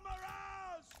God,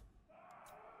 Miraz!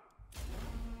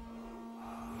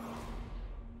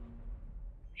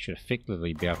 Should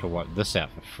effectively be able to wipe this out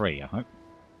for free, I hope.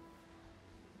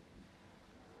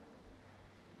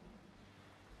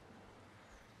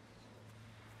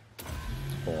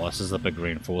 Oh, this is a big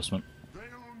reinforcement. They'll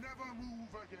never move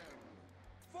again.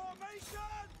 Formation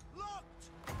locked!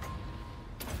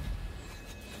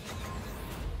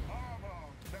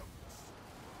 Armor melts.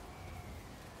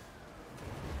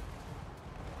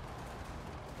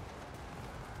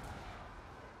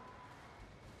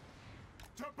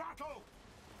 To battle!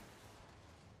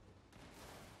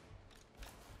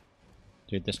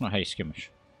 Dude, that's not how you skirmish.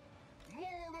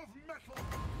 Lord of metal!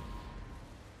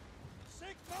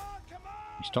 Sigmar, come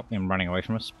on! Stop them running away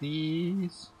from us,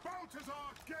 please. Balthazar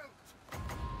Gelt!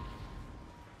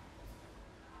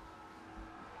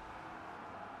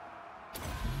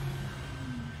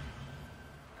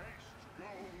 Haste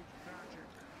gold magic!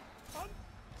 On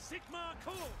Sigmar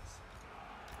calls!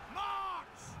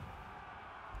 March!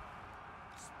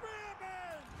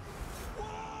 Spearmen!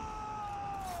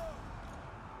 War!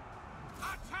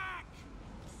 Attack!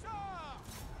 Sir!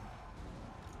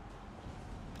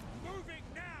 Moving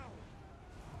now!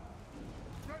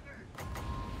 Ready!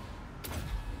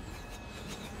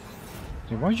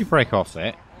 Dude, why did you break off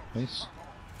that, please?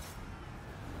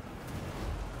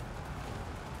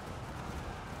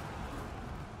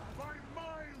 By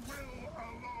my will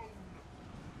alone!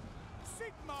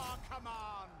 Sigmar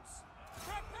commands!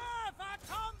 Prepare for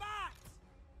combat!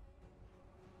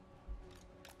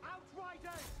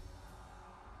 Outriders!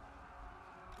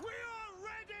 We are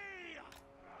ready!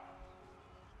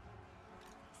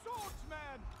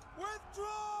 Swordsmen,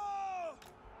 withdraw!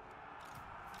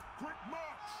 Quick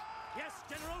march! Yes,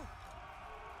 General.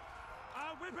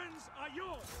 Our weapons are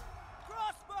yours.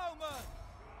 Crossbowmen!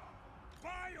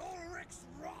 By Ulrich's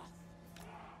wrath!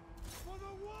 For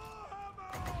the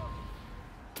Warhammer!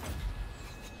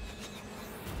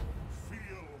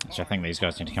 Feel So I think these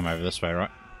guys need to come over this way,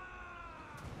 right?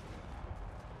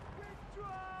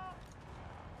 Withdraw!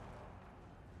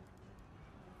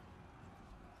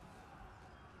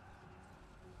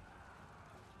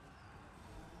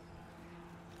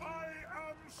 I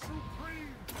am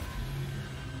supreme!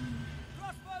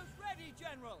 Crossbows ready,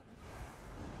 General!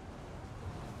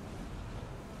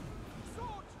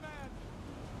 Swordsmen!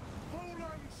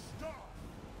 Poland staff!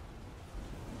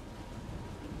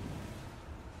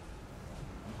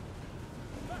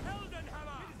 The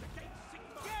Heldenhammer! It is against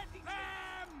Sigmar! Get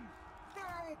them!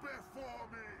 Bow before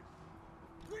me!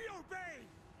 We obey!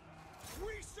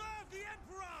 We serve the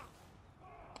Emperor!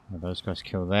 Well, those guys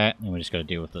kill that, and we just got to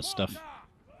deal with this stuff.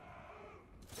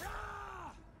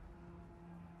 Ah!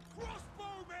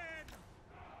 Crossbowmen!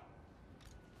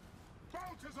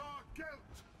 Balthazar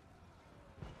Gelt!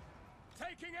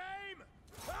 Taking aim!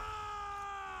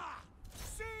 Ah!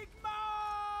 Sigmar!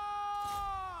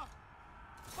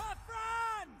 For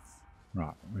France!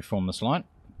 Right, reform this line.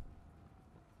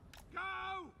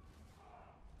 Go!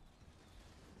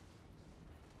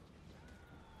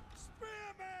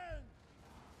 Spearmen!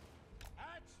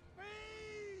 At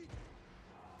speed!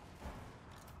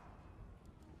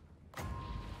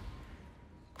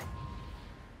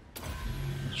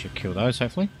 Should kill those,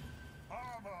 hopefully.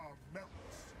 Armor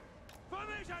melts!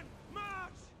 Formation,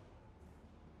 march!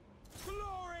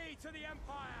 Glory to the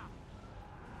Empire!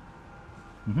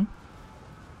 Mm-hmm.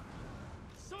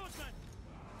 Swordsman!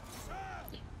 Sir!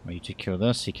 Well, you to kill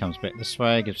this, he comes back this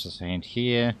way, gives us a hand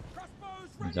here. Crossbows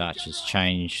His ready, archers General!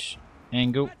 change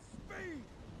angle. At speed!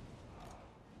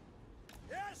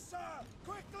 Yes, sir!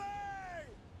 Quickly!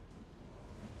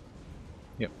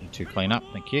 Yep, you two clean up,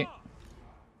 thank you.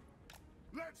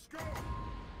 Let's go!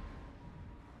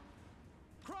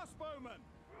 Crossbowmen!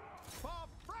 For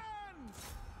friends!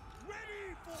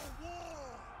 Ready for war!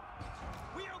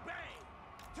 We obey!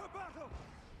 To battle!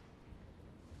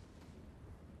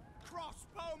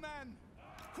 Crossbowmen!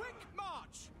 Quick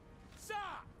march! Sir!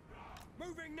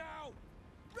 Moving now!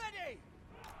 Ready!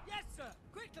 Yes, sir!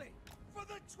 Quickly! For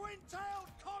the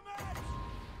twin-tailed comet!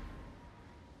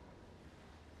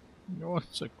 Oh,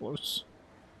 so close.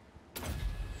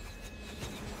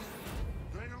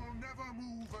 They'll never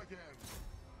move again!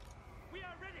 We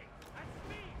are ready! At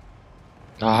speed!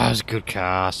 Ah, that was a good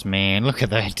cast, man. Look at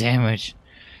that damage.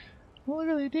 Look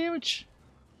at that damage.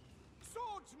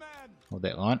 Swordsmen! Hold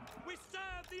that line. We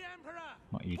serve the Emperor!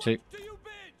 Not you two. What do you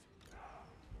bid?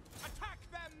 Attack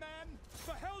them, men!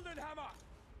 For Heldenhammer!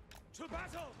 To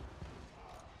battle!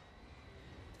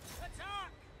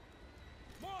 Attack!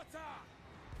 Mortar!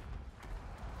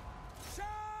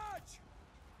 Charge!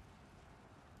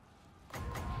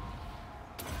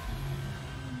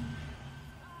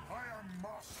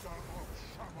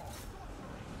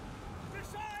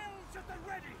 and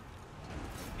ready!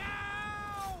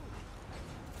 Now!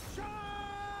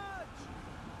 Charge!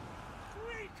 3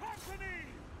 company!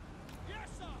 Yes,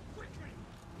 sir! Quickly!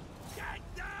 Get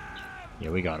them! Yeah,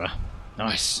 we got her.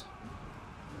 Nice.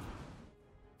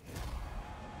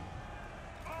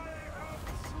 I am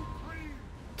supreme.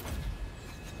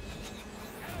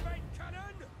 Elevate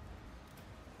cannon!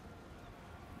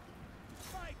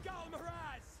 By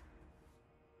Galmaraz!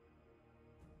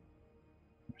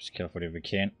 Just kill off whatever we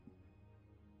can.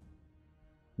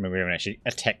 Remember, we haven't actually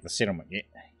attacked the settlement yet.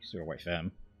 Still wait for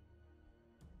him.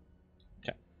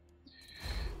 Okay.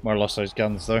 Might have lost those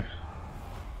guns though.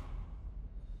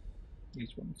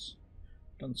 These ones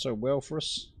done so well for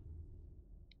us.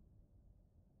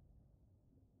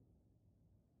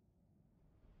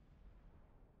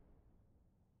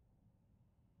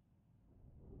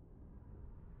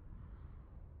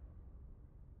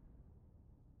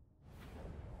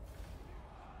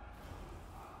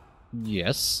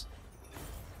 Yes.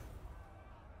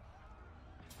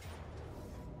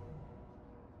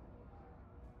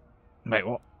 Mate,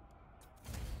 what?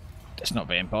 That's not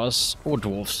vampires or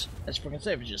dwarves. That's fucking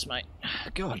savages, mate.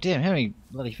 God damn, how many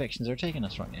bloody factions are attacking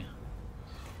us right now?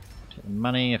 Take the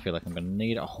money. I feel like I'm gonna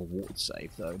need a whole ward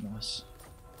save though. Nice.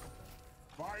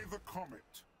 By the comet.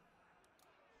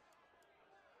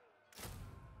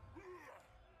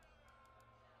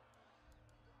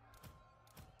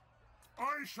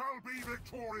 I shall be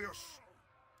victorious.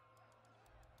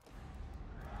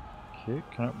 Cute.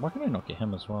 Why can I not get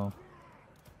him as well?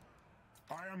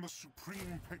 I am the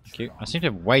supreme patriarch. Cute. I seem to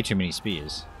have way too many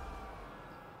spears.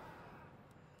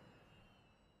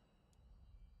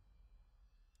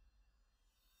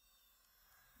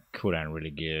 Cooldown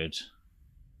really good.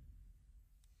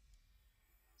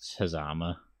 It's his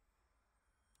armor.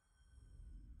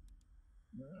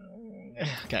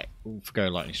 Okay, we'll forgo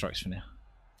lightning strikes for now.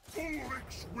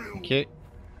 Ulrich's will. Thank you.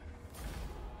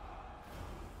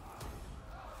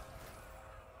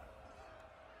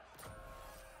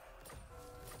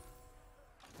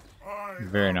 I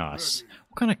Very am nice. ready.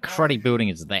 What kind of cruddy building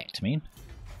is that, man?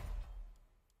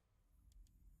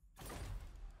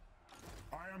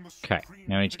 I am the Okay, supreme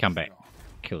now we need to come back. patriarch.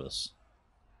 Kill this.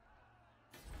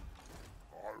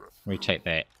 Arith, Retake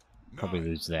that. Probably nine.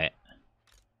 lose that.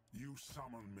 You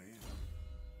summon me.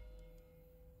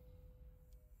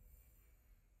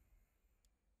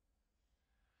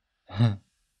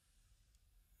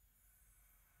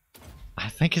 I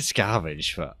think it's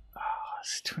garbage, but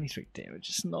it's 23 damage.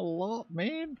 It's not a lot,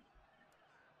 man.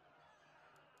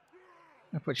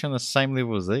 I put you on the same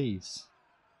level as these.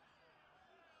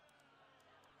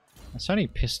 It's only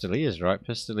Pistoliers, right?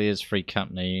 Pistoliers, Free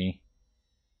Company,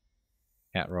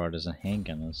 Outriders, and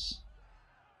Handgunners.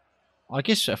 I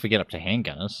guess if we get up to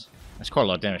Handgunners, that's quite a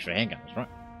lot of damage for Handgunners, right?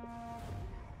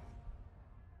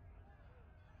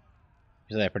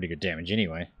 Because they're pretty good damage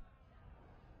anyway.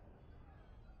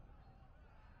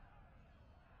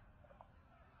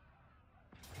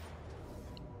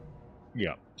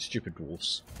 Yeah, stupid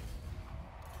dwarfs.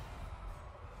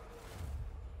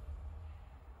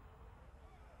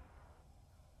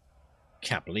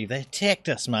 Can't believe they attacked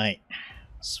us, mate.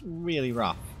 It's really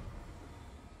rough.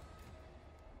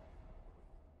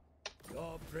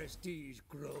 Your prestige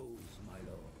grows, my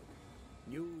lord.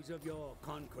 News of your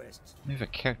conquests. Move a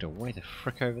character way the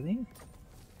frick over there.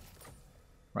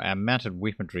 Right, our mounted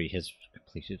weaponry has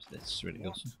completed. That's really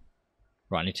awesome.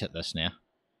 Right, I need to hit this now.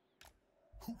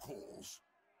 Who calls?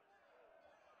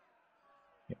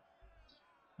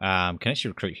 Can I actually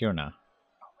recruit here now?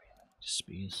 Oh, just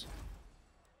spears.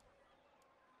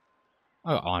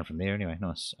 Oh, iron from there anyway.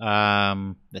 Nice.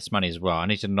 That's money as well. I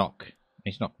need to knock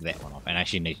that one off, and I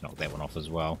actually need to knock that one off as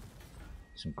well.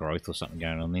 Some growth or something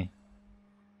going on there.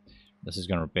 This is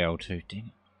going to rebel too. Dang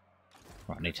it.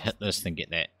 Right, I need to hit this, then get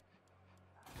that.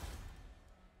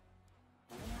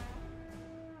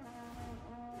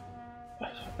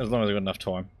 As long as I've got enough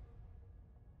time.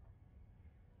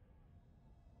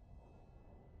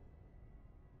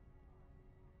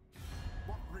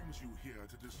 What brings you here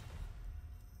to dis...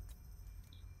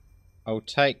 I'll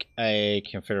take a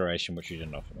confederation, which you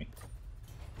didn't offer me. It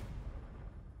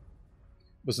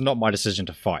was not my decision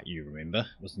to fight you, remember?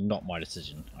 It was not my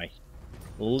decision. I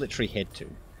literally had to.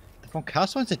 The von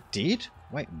Carsteins are dead?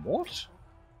 Wait, what?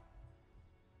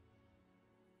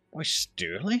 By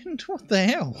Sterling? What the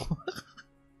hell?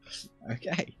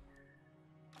 Okay.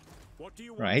 What do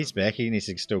you Right, he's back. He needs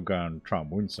to still go and try and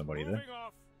wound somebody though. Moving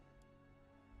off.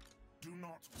 Do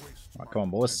not waste Right, my come on,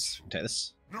 boys. attention. Take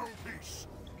this. No peace,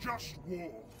 just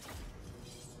war.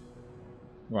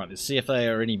 Right, let's see if they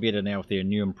are any better now with their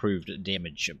new improved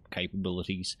damage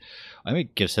capabilities. I mean,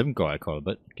 it gives him guy quite a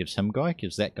bit. Gives him guy,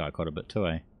 gives that guy quite a bit too,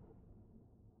 eh?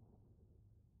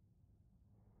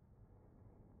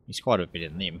 He's quite a bit better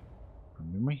than them,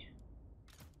 from memory.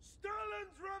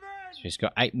 So he's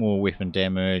got 8 more weapon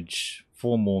damage,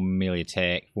 4 more melee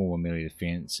attack, 4 more melee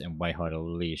defense, and way higher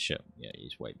leadership. Yeah,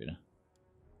 he's way better.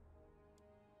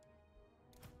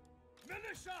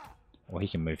 Oh, he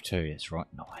can move too, that's right,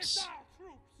 nice.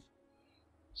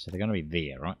 So they're going to be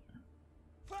there, right?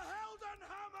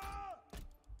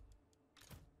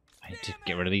 I need to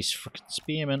get rid of these frickin'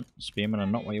 spearmen. Spearmen are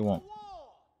not what you want.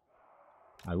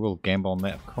 I will gamble on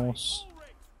that, of course.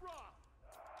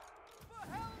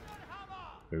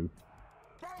 Ooh.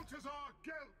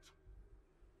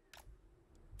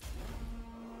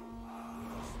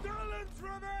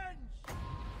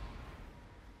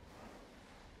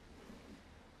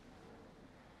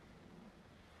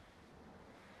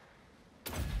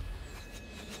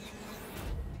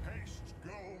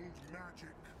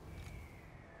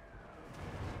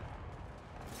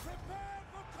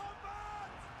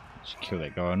 Should kill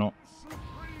that guy or not.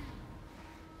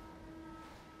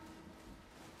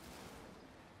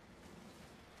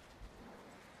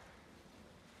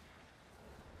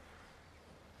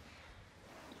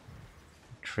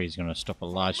 Tree's gonna stop a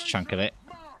large chunk of that.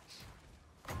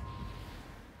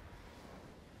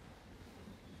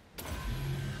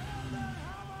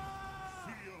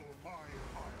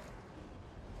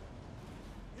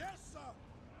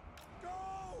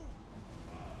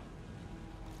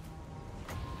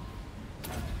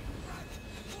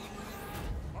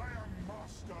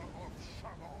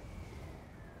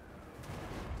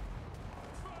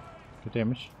 Good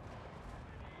damage.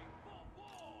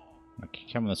 Okay,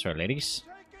 come on this way, ladies.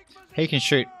 He can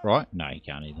shoot, right? No, he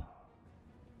can't either.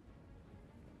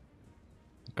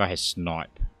 The guy has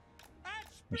snipe,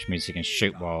 which means he can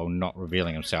shoot while not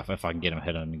revealing himself if I can get him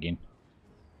hit him again.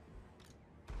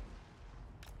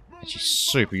 Actually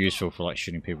super useful for like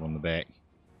shooting people in the back.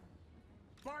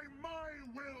 By my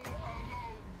will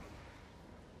alone.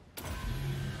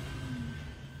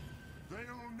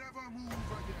 They'll never move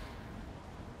again.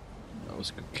 That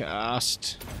was a good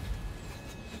cast.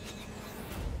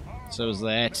 So was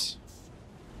that.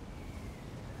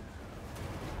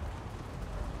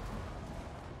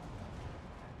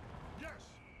 Yes.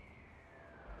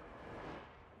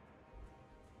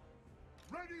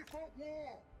 Ready for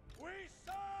war. We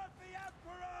serve the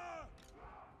Emperor!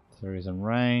 So he's in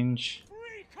range.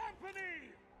 Free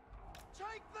company!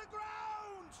 Take the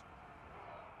ground!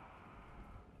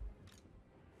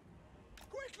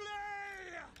 Quickly!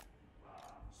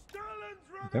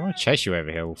 Sterling's If they want to chase you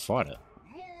over here, we'll fight it.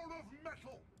 Lord of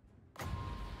metal.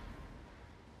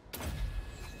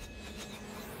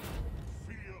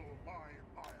 Feel my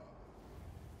ire.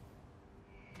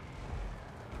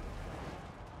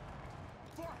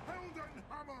 For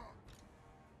Heldenhammer.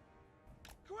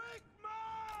 Quick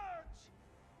march!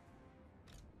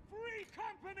 Free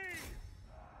company!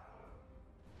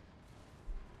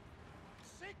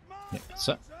 Sigma Yeah,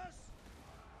 so guides us!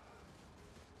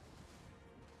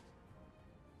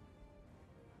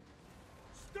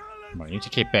 Sterling's I need to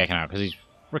keep backing out because these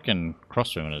frickin'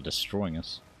 crossbowmen are destroying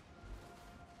us.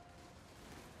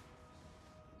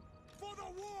 For the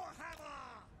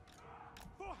Warhammer!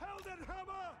 For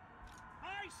Heldenhammer!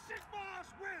 I Sigmar's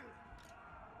will!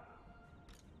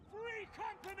 Free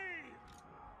company!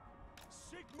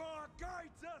 Sigmar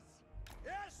guides us!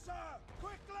 Yes, sir!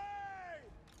 Quickly!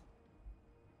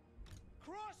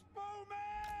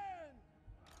 Crossbowmen!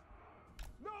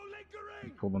 No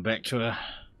lingering! Pull them back to a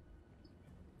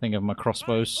thing of my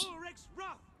crossbows. Ulrich's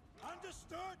rough!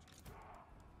 Understood?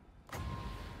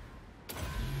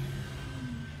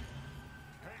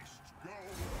 Haste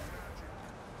gold magic.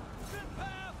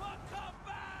 Prepare for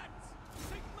combat!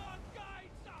 Sigmar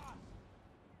guides us!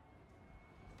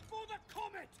 For the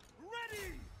comet!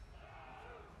 Ready!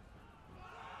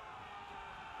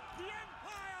 The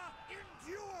Empire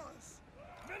endures!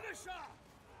 Militia!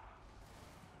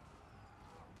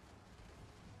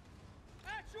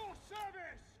 At your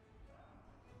service!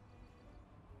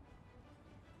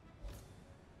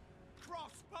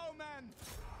 Crossbowmen!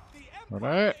 The Righto,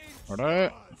 Empire righto.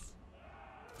 endures!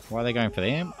 Why are they going for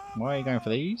them? Why are you going for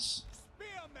these?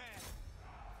 Spearmen!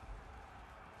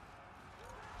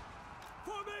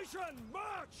 Formation,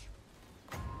 march!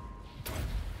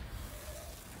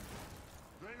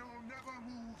 They'll never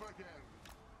move again.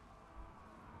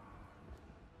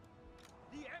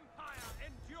 The Empire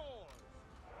endures!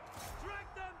 Drag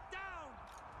them down!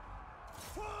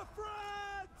 For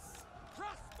France!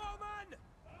 Crossbowmen!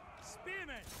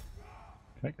 Spearmen!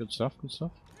 Okay, good stuff, good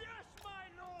stuff. Yes, my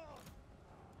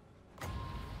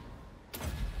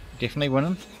Definitely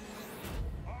winning.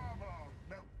 Armor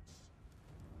melts.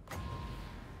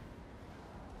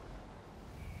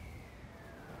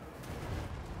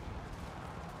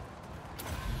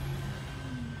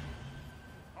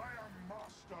 I am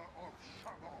master of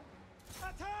Shalom.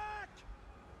 Attack!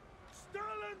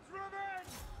 Sterling's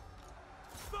revenge!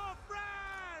 For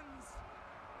France!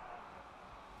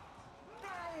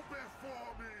 Bow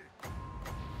before me.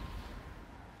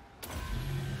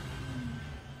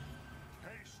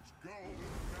 Haste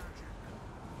golden magic.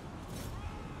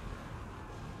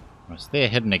 Right, so they're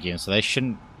hidden again, so they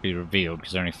shouldn't be revealed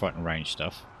because they're only fighting range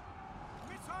stuff.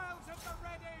 Missiles at the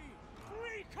ready!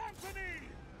 Free company!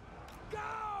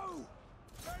 Go!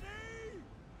 Ready?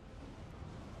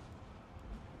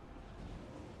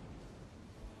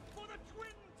 For the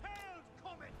twin-tailed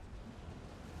comet!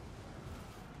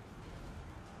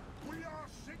 We are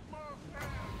Sigmar's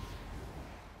heirs.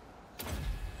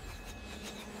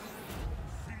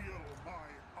 Feel my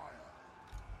ire.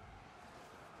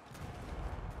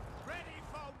 Ready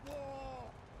for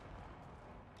war!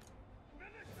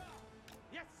 Minister!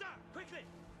 Yes, sir! Quickly!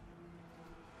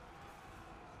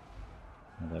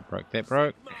 Oh, that broke, that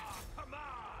broke. Sigma command!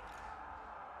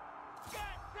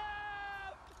 Get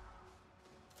them!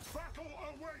 Battle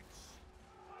awaits.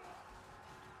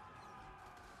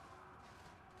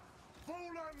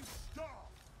 Volan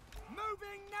staff.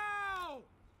 Moving now!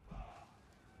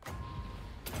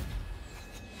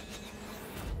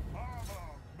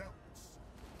 Armor melts.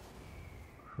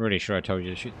 Pretty sure I told you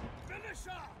to shoot.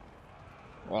 Finisher!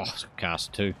 Oh,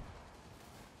 cast 2.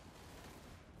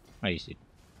 Oh, you see.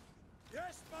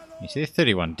 Yes, my lord! You see,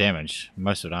 31 damage,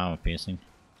 most of it armor piercing.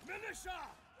 Finisher!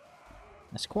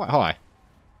 That's quite high.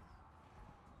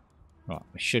 Right,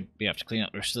 we should be able to clean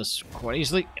up the rest of this quite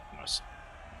easily. Yeah, nice.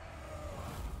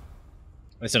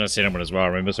 It's in a settlement as well,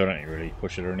 remember, so I don't really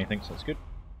push it or anything, so that's good.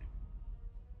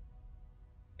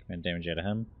 Command damage out of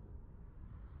him.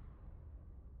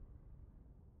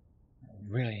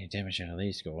 Really need damage out of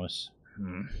these guys.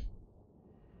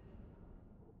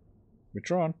 We're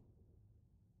trying.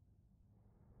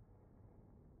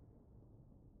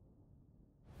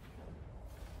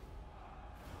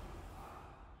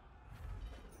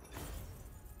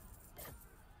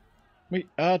 We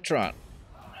are trying.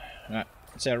 Alright,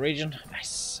 it's our region.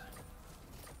 Nice.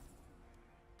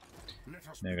 Let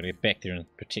us Now we're going to get back there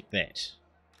and protect that.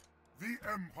 the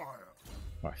Empire.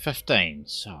 Right, 15,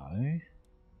 so...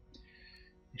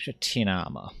 Extra 10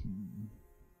 armor.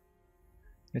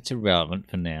 That's irrelevant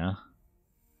for now.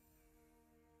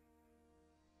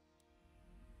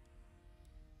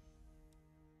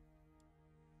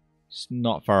 It's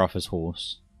not far off his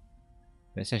horse.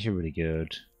 That's actually really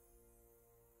good.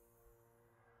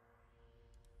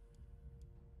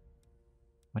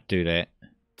 Might do that.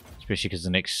 Especially because the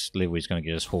next level he's going to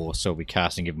get his horse, so we'll be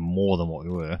casting even more than what we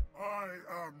were. I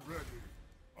am ready.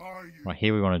 Are you? Right,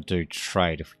 here we want to do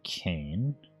trade if we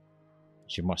can.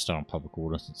 Actually, we might start on public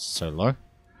order since it's so low.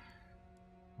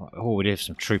 Right, oh, we do have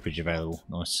some troopage available.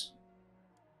 Nice.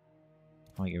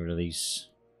 I'll get rid of these.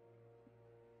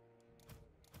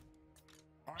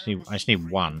 I just need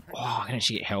one. Oh, I can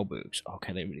actually get Hellbergs.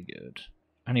 Okay, they're really good.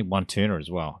 I need one Turner as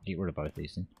well. Get rid of both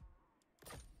these then.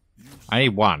 I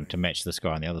need one to match this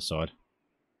guy on the other side.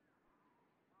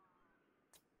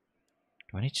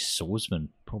 Do I need just swordsman?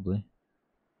 Probably.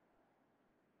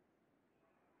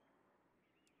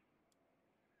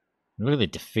 Look at the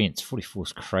defense. 44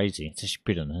 is crazy. It's actually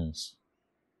better than his.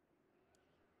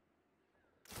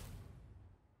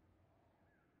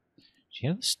 See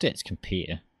how the stats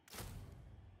compare?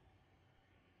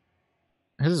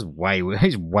 His is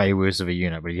he's way worse of a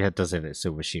unit, but he does have that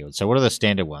silver shield. So what are the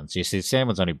standard ones? You see, the standard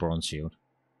one's only bronze shield.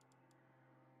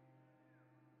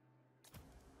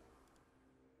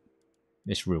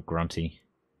 It's real grunty.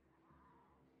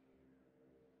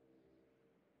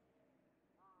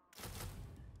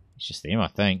 It's just them, I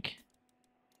think.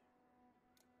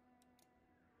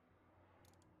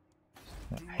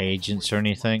 No agents or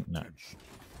anything? No.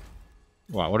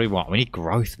 Right, what do we want? We need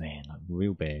growth, man. Like,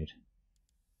 real bad.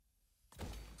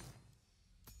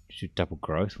 Do double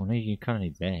growth? Well, no, you kind of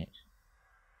need that.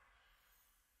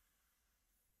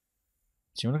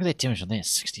 See, look at that damage on that.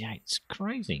 68. It's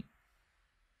crazy.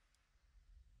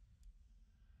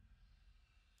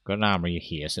 Got an armory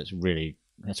here, so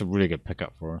that's a really good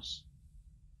pickup for us.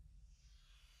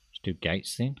 Let's do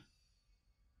gates then.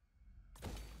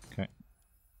 Okay.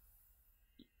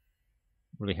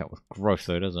 Really help with growth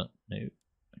though, does it? No, it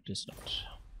does not.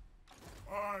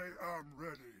 I am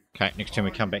ready. Okay, next time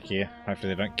we come back here,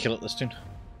 hopefully they don't kill it this turn.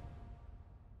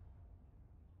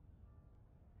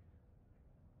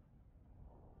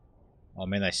 Oh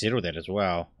man, they settled that as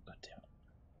well. God damn it.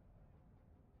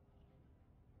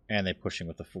 And they're pushing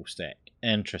with the full stack.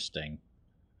 Interesting.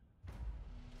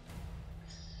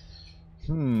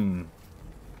 Oh,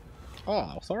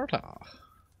 authority.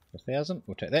 1,000.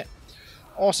 We'll take that.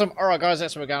 Awesome. Alright guys,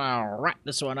 that's where we're going to wrap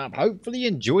this one up. Hopefully you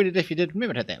enjoyed it. If you did,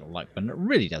 remember to hit that like button. It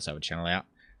really does help the channel out.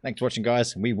 Thanks for watching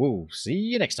guys, and we will see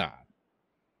you next time.